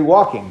you're already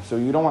walking, so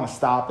you don't want to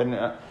stop.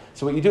 And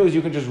so what you do is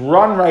you can just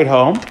run right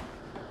home,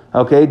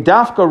 okay?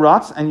 Dafka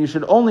ruts, and you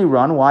should only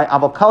run. Why?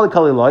 Aval kali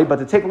kali loy, but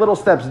to take little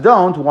steps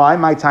don't. Why?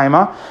 My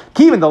taima.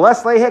 Kivin the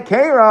less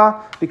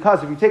hekera,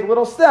 because if you take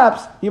little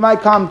steps, you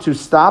might come to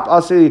stop.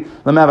 Asi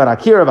lemevar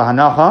akira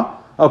v'hanacha.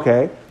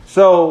 Okay,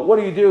 so what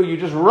do? You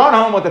just run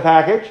home with the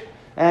package.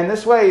 And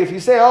this way, if you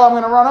say, "Oh, I'm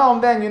going to run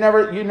home," then you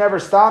never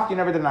stopped. You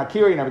never did an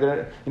akira. You never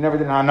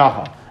did an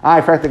hanacha.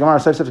 I fact the Gemara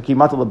says to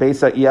kimata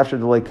lebesa after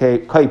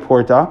the kai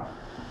porta.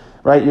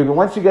 Right?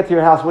 Once you get to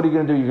your house, what are you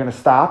going to do? You're going to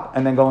stop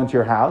and then go into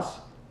your house.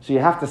 So you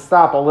have to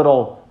stop a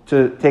little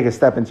to take a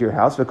step into your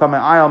house. And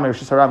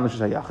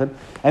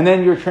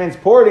then you're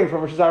transporting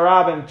from Rosh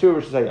Hashanah to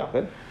Rosh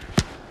Hashanah.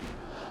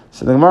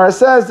 So the Gemara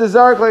says,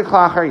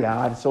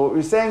 so what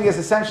we're saying is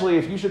essentially,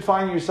 if you should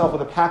find yourself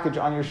with a package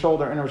on your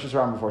shoulder in Rosh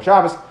Hashanah before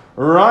Shabbos,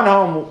 run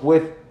home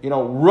with,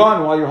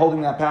 run while you're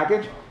holding that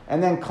package,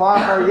 and then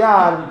klachar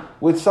yad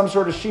with some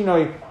sort of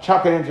shinoi,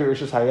 chuck it into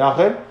Rosh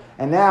Hashanah,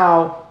 and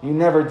now you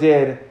never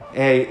did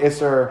a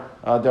Isser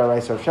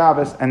Daraisa of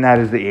Shabbos, and that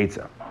is the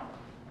Eitzah.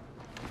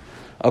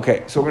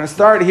 Okay, so we're going to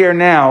start here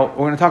now.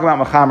 We're going to talk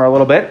about Mechamer a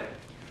little bit.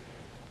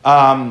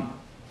 I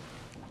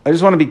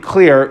just want to be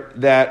clear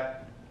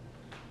that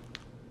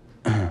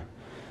we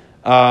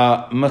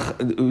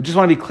just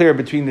want to be clear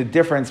between the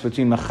difference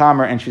between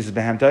Mechamer and Shvisas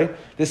Behemtai.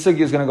 This sugya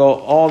is going to go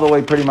all the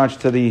way pretty much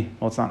to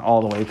it's not all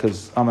the way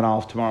because Amud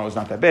Aleph tomorrow is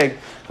not that big,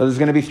 but there's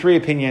going to be three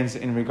opinions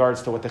in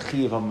regards to what the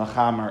Chiyuv of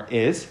Mechamer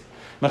is.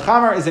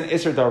 Mechamer is an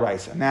Isser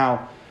Daraisa.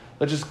 Now,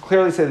 let's just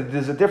clearly say that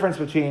there's a difference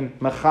between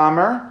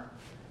Mechamer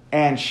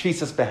and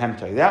Shvisas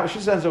Behemtai. That was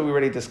what we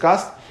already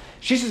discussed.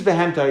 Shvisas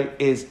Behemtai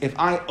is if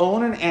I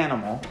own an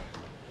animal,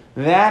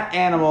 that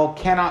animal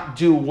cannot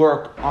do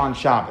work on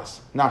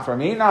Shabbos. Not for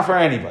me, not for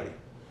anybody.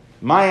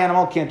 My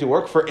animal can't do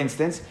work. For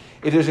instance,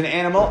 if there's an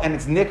animal and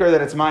it's nicker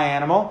that it's my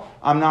animal,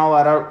 I'm not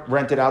allowed to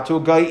rent it out to a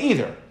guy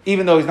either.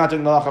 Even though he's not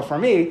doing malacha for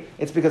me,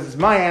 it's because it's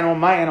my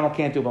animal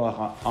can't do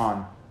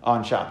malacha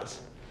on Shabbos.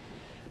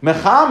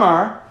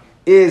 Mechamer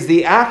is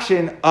the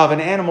action of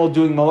an animal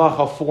doing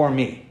malacha for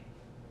me.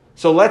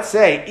 So let's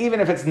say, even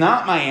if it's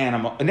not my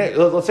animal,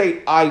 let's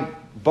say I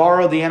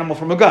borrowed the animal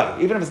from a guy,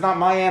 even if it's not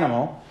my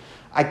animal,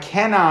 I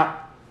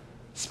cannot,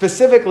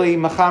 specifically,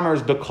 Mechamer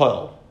is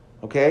Bekol.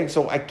 Okay?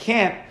 So I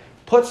can't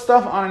put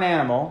stuff on an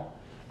animal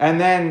and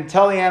then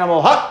tell the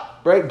animal,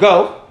 right,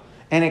 go,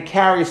 and it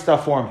carries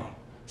stuff for me.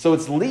 So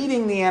it's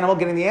leading the animal,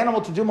 getting the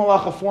animal to do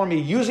malacha for me,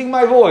 using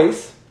my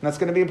voice, and that's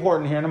going to be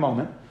important here in a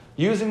moment,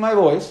 using my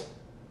voice,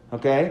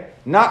 okay?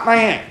 Not my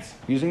hands,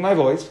 using my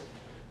voice,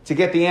 to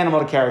get the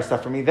animal to carry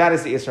stuff for me. That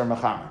is the Isser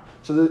Mechamer.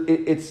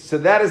 So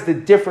that is the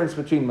difference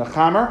between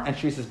Mechamer and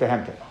Shvisas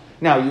Behemtai.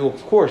 Now, you,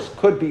 of course,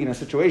 could be in a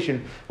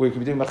situation where you could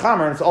be doing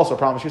Mechamer, and it's also a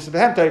problem with Shvisas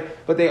Behemtai,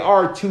 but they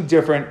are two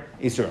different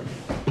Isurim.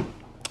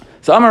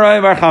 So,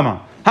 Amarai Bar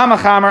Chama.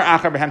 Ha-Mechamer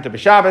Achar Behemtai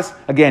B'Shabbos.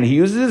 Again, he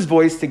uses his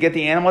voice to get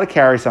the animal to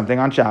carry something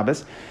on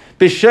Shabbos.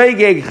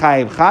 B'Sheigeg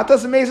Chayiv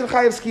Chatas, Amazing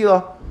Chayiv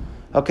Skila.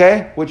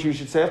 Okay? Which you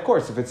should say, of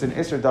course, if it's an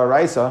Isser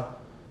Daraisa,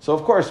 so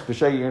of course,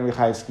 B'Sheigeg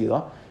Chayiv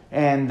Skila.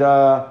 And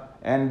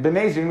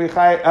b'mezid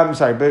b'shayir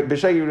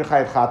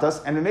chayiv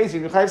chatas, and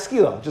b'mezid chayiv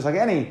skila, just like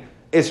any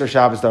Isser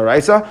Shabbos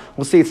Daraisa.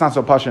 We'll see it's not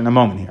so pasha in a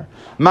moment here.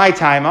 My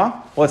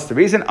taima, what's the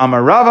reason?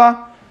 Amar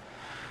Rava,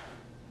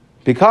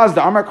 because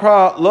the Amar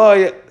Kra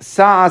lo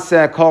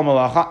sa'aseh kol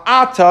malacha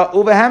ata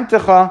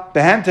ubehemtecha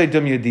behemtei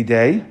dum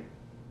yedidei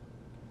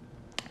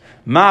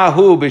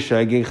mahu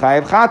b'shayir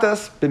chayiv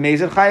chatas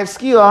b'mezid chayiv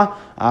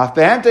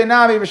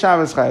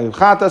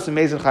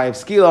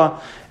skila.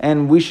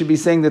 And we should be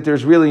saying that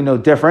there's really no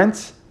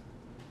difference.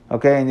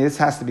 Okay, and this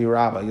has to be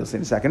Rava, you'll see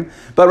in a second.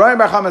 But Rami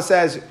Bar Chama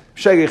says,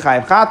 Shegi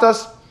Chayiv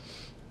Chatas,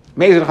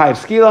 Mezid Chayiv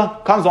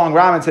Skila, comes along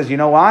Rama and says, you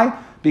know why?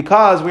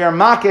 Because we are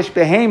Makish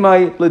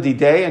Behemai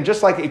L'Didei, and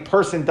just like a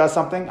person does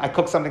something, I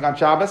cook something on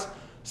Shabbos,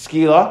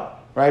 Skila,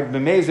 right,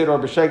 B'mezid or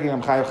B'shegi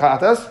Chayiv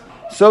Chatas,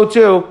 so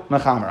too,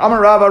 Mechamer. Amar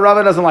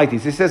Rava doesn't like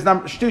these. He says,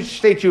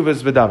 Shtei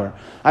Tshuvas V'davar.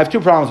 I have two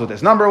problems with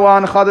this. Number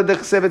one, Chada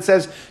D'Chsev, it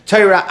says,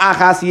 Torah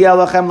Achas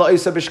Yelachem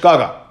Lo'isa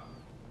B'Shkaga.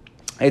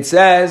 It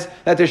says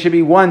that there should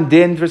be one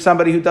din for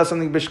somebody who does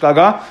something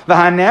B'Shkaga.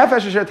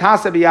 V'hanefesh asher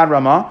tasa b'yad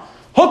Rama.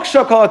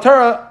 Huksha kol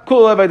Torah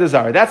kula avodah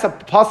zarah. That's a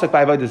pasuk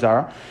by avodah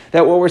zarah.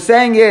 That what we're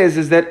saying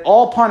is that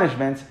all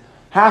punishments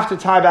have to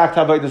tie back to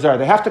avodah zarah.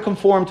 They have to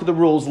conform to the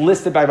rules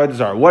listed by avodah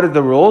zarah. What are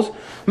the rules?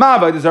 Ma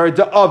avodah zarah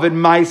da'avid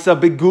ma'isa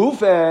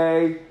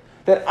begufei.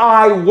 That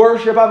I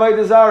worship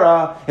avodah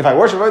zarah. If I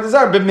worship avodah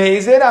zarah,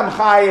 b'mezid I'm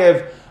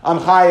chayiv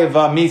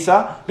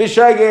misa.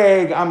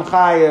 B'shegeg I'm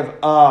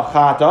chayiv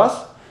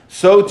chatos.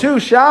 So too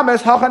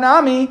Shabbos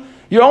hachanami.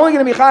 You're only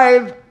going to be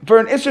chayiv for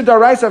an isser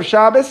daraisa of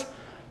Shabbos.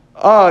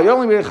 You're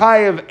only going to be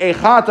chayiv a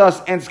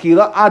chatos and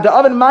skila.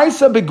 Da'avid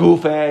ma'isa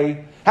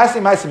begufei. Has to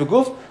be ma'isa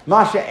beguf.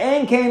 Masha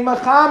ein kain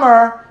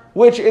mechamer,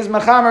 which is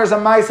mechamer is a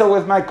ma'isa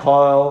with my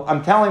coil.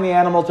 I'm telling the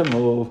animal to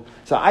move.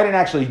 So I didn't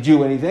actually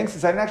do anything.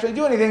 Since I didn't actually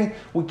do anything,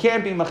 we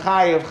can't be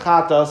mechayev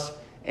chatas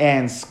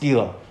and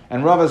skila.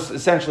 And Rav is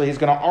essentially, he's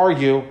going to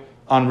argue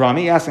on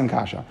Rami, asking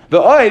kasha. The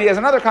oid, he has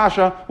another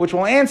kasha, which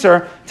will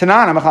answer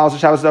Tanana mechalos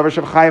Shabbos davar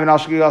shebchayev and al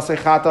shkila say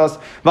chatas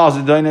v'al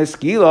zedoine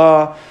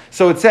skila.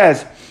 So it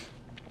says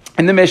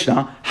in the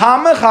Mishnah,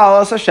 ha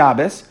mechalos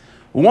Shabbos,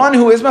 one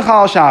who is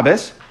mechal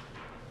Shabbos.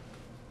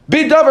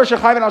 And the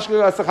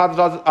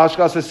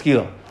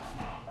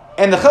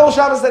Chil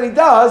Shabbos that he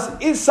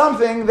does is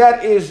something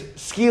that is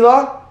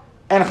skila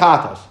and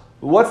chatos.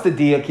 What's the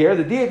diak here?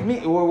 The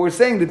diak, we're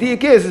saying the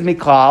diak is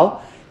mikal,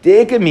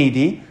 diak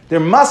amidi. There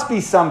must be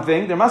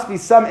something, there must be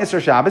some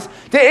Isser Shabbos.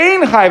 That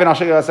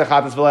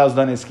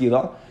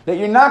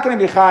you're not going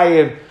to be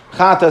chayiv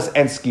chatos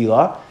and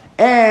skila.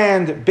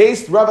 And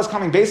Rav is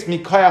coming based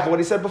mikayach, what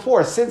he said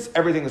before, since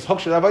everything is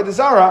hukshad avodah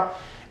zarah,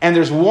 and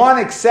there's one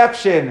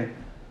exception.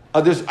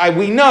 We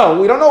don't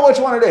know which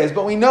one it is,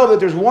 but we know that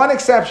there's one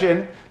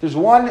exception. There's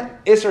one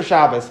Isser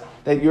Shabbos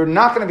that you're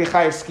not going to be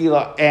chayiv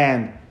skila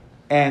and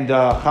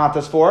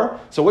chatas for.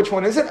 So which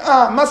one is it?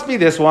 Must be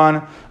this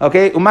one.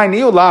 Okay, umay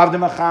niu lav de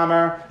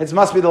mechamer. It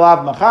must be the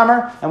lav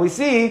mechamer. And we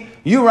see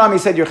you, Rami,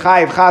 said you're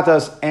chayiv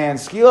chatas and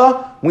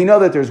skila. We know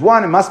that there's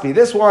one. It must be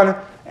this one.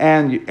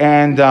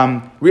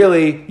 And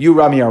really, you,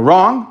 Rami, are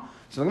wrong.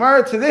 So the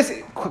Gemara to this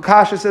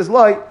kasha says,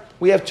 "Loi."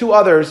 We have two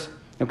others,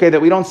 okay,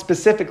 that we don't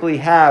specifically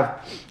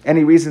have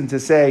any reason to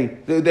say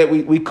that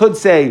we could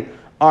say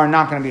are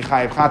not going to be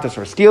chayiv chatas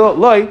or skila.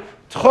 Loi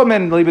tchum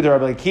and libid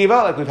Rabbi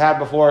Akiva, like we've had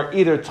before.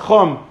 Either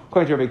tchum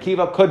according to Rabbi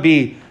Akiva could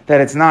be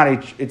that it's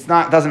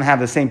not doesn't have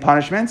the same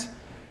punishments.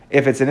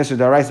 If it's an isur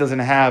d'oraisa, doesn't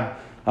have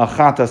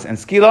chatas and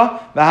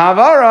skila. The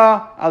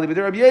havara ali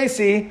b'der Rabbi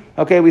Yasi.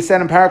 Okay, we said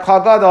in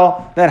Parakal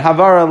Gadol that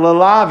havara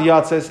lelav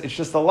yatzis. It's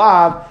just a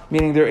lav,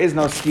 meaning there is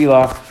no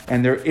skila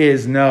and there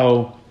is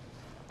no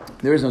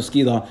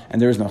skila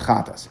and there is no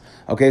chatas.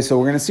 Okay, so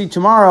we're going to see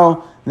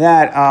tomorrow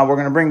that we're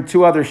going to bring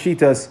two other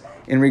shitas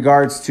in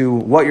regards to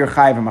what you're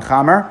chayiv and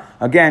machamer.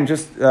 Again,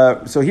 just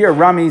so here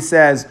Rami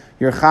says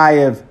you're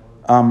chayiv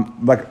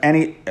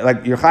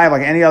you're chayiv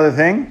like any other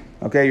thing.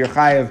 Okay, you're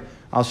chayiv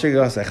al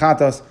shigas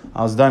echatas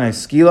al zdane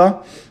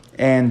skila,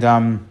 and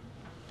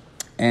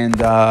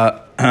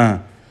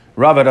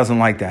Rava doesn't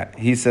like that.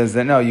 He says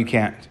that no, you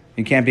can't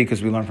be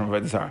because we learned from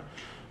Avodah Zarah.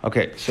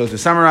 Okay, so to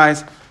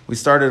summarize, we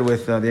started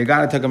with the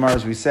Agada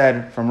Gemara. We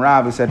said from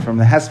Rav, we said from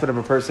the hesped of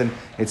a person,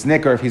 it's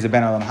nicker if he's a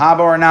ben alam haba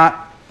or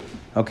not.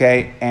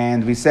 Okay,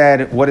 and we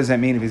said, what does that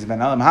mean if he's a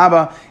ben alam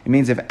haba? It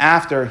means if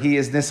after he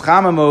is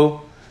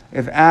nischamamu,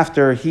 if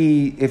after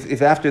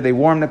they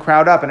warm the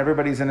crowd up and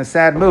everybody's in a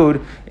sad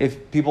mood,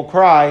 if people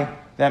cry,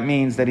 that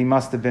means that he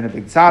must have been a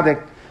big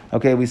tzaddik.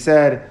 Okay, we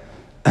said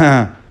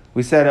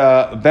who's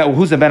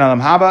a ben alam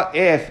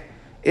haba?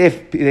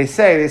 If they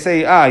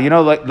say,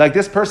 like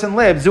this person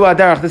lived, zu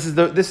adarach,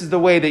 this is the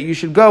way that you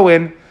should go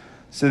in,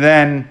 so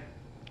then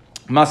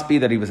must be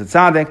that he was a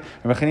tzaddik.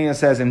 Rabbi Chanina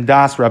says, Im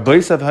das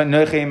rabbisav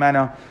ha'nochei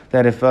imenu,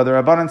 that if the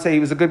Rabbanan say he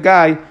was a good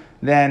guy,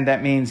 then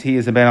that means he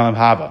is a ben alam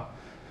haba.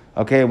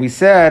 Okay, we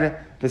said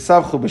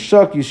b'savchu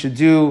b'shuk, you should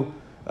do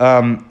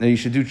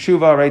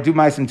tshuva, right? Do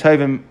ma'asim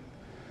tovim.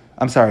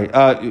 I'm sorry.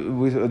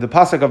 The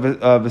pasuk of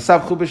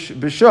b'savchu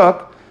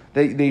b'shuk,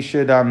 they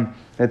should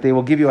that they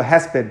will give you a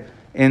hesped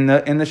in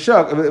the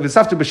shuk.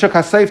 V'savtu b'shuk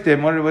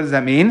hasayftim. What does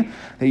that mean?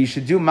 That you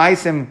should do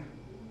ma'asim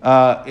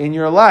in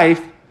your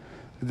life,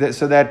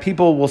 so that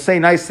people will say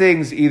nice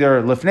things,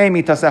 either lifnei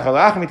mitasech or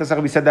la'ach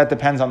mitasech. We said that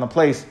depends on the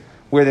place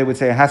where they would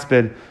say a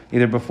hesped,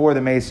 either before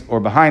the mace or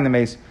behind the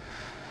mace.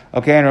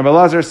 Okay, and Rabbi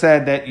Lazar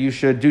said that you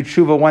should do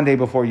tshuva one day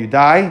before you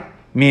die,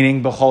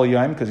 meaning b'chol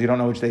yom, because you don't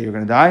know which day you're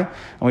going to die.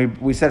 And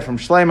we said from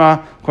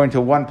Shlema, according to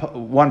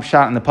one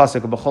shot in the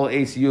pasuk of b'chol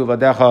eis yu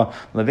vadecha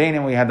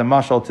levenim, we had the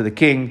mashal to the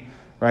king,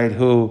 right,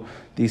 who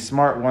the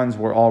smart ones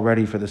were all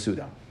ready for the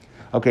Suda.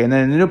 Okay, and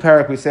then in the new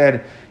parak we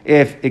said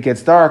if it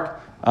gets dark,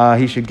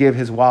 he should give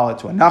his wallet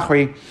to a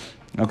nachri.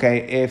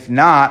 Okay, if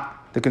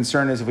not, the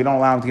concern is if we don't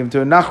allow him to give it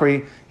to a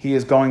nachri,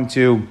 he's going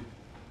to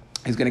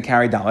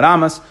carry Dalet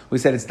Amos. We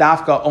said it's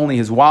dafka only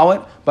his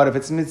wallet, but if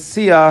it's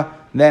mitzia,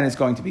 then it's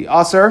going to be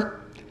aser.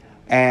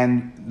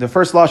 And the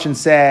first lashon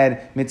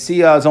said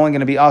mitzia is only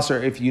going to be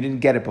aser if you didn't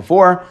get it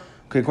before.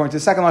 Okay, according to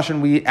the second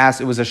lashon, we asked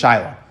it was a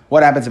shaila.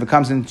 What happens if it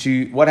comes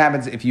into? What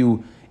happens if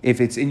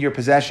it's in your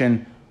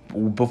possession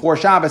before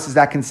Shabbos? Is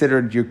that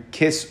considered your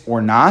kiss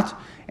or not?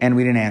 And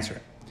we didn't answer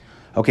it.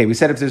 Okay, we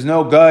said if there's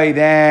no guy,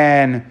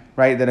 then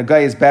right that a guy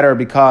is better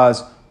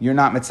because you're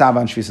not mitzvah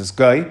on shvisas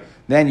guy.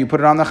 Then you put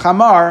it on the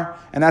chamar,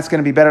 and that's going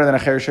to be better than a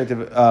chereshet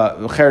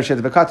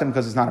v'katan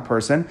because it's not a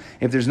person.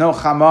 If there's no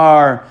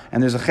chamar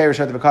and there's a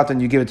chereshet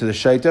v'katan, you give it to the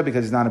shaita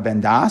because it's not a ben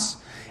das.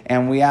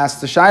 And we asked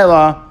the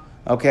shaila,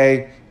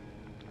 okay,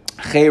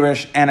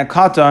 cheresh and a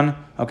katan,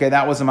 okay,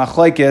 that was a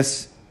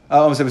machlekes.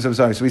 I'm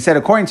sorry. So we said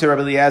according to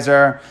Rabbi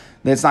Eliezer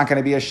that it's not going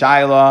to be a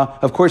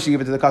shaila. Of course, you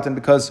give it to the katan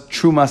because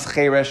trumas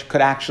cheresh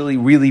could actually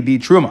really be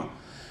truma.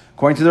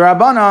 According to the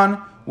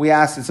Rabbanan, we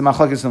asked, it's a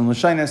machlokes and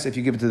l'shainis, if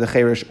you give it to the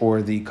cheresh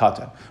or the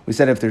katan. We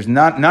said if there's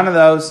none of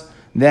those,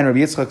 then Rabbi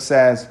Yitzchak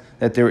says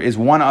that there is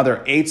one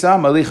other eitzah,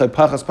 malicha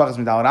pachas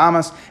midalat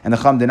amas, and the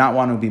chum did not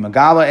want to be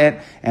magala it.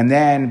 And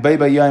then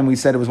Beiba Yom, we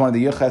said it was one of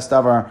the yuches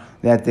davar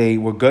that they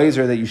were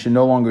geyser that you should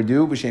no longer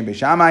do b'shem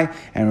beishamai.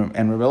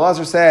 And Rabbi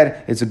Lazar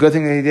said it's a good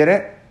thing that they did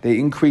it. They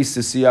increased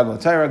the siyag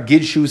l'tayra.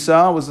 Gid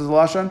shusa was the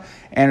lashon,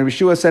 and Rabbi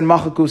Shua said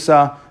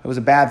machakusa. It was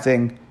a bad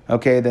thing,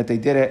 okay, that they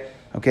did it.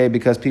 Okay,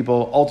 because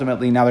people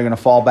ultimately now they're going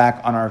to fall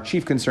back on our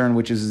chief concern,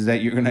 which is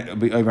that you're going to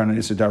be over on an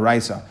Issa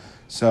Daraisa.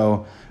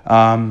 So,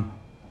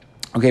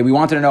 okay, we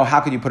wanted to know how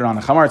could you put it on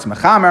the chamar? It's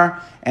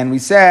mechamer, and we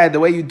said the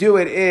way you do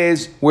it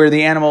is where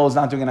the animal is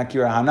not doing an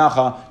akira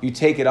hanacha. You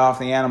take it off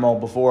the animal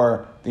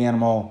before the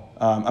animal.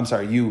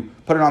 You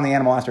put it on the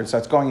animal after it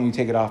starts going, and you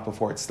take it off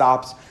before it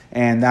stops,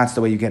 and that's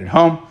the way you get it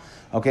home.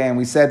 Okay, and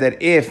we said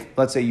that if,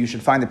 let's say, you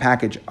should find the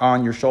package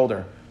on your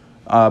shoulder.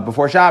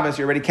 Before Shabbos,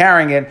 you're already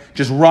carrying it,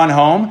 just run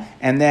home,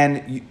 and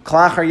then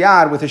klachar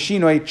yad with a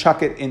shinoi,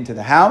 chuck it into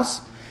the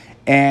house.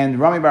 And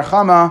Rami Bar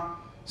Chama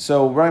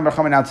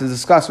now to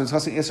discuss, we're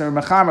discussing Isser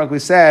Mechamer, we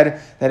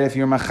said that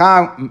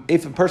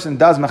if a person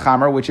does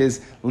Mechamer, which is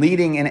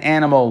leading an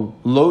animal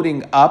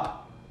loaded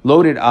up,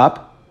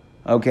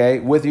 okay,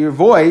 with your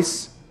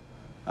voice,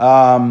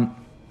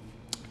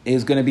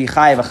 is going to be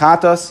Chayav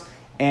Achatos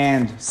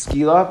and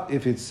Skila,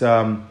 if it's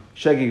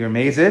Shegig or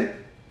Mazid.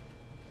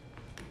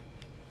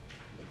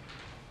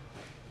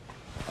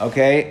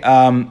 Okay,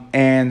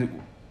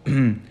 and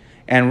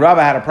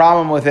Rava had a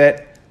problem with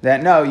it.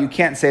 That no, you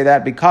can't say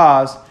that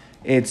because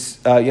it's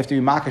you have to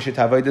be makashet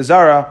avodah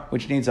zara,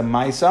 which needs a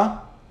maisa,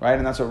 right?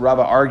 And that's what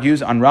Rava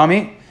argues on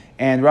Rami.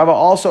 And Rava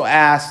also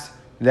asked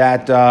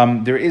that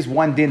there is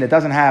one din that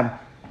doesn't have.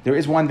 There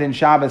is one din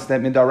Shabbos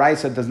that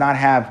midaraisa does not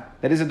have.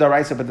 That is a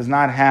daraisa, but does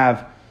not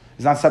have.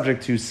 Is not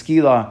subject to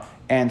skila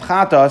and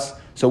chatos.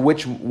 So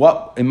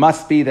what it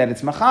must be that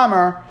it's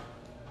mechamer,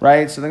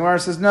 right? So the Gemara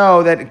says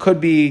no, that it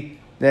could be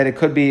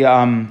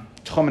tchumen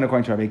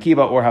according to Rabbi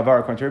Akiva or havar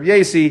according to Rabbi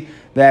Yasi,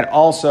 that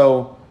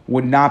also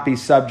would not be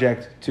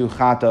subject to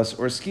chatos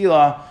or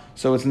skila.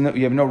 So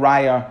you have no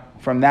raya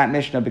from that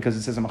Mishnah because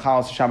it says a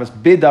machalas Shabbos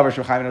bidavar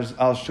shechayim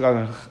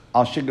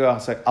al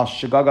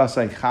shigaga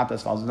say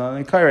chatos al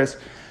zdanei kairis.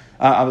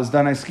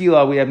 Avazdanei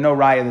skila. We have no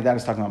raya that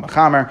is talking about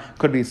machamer.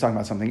 Could be it's talking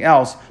about something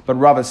else. But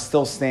Rava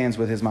still stands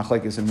with his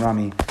machlekes and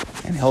Rami,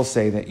 and he'll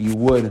say that you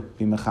would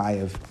be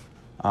mechayev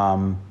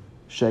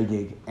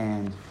shegig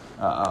and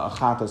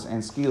chatos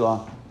and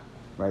skila,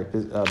 right?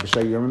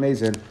 B'shei Yom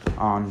Mezid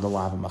on the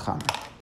lav and machamer.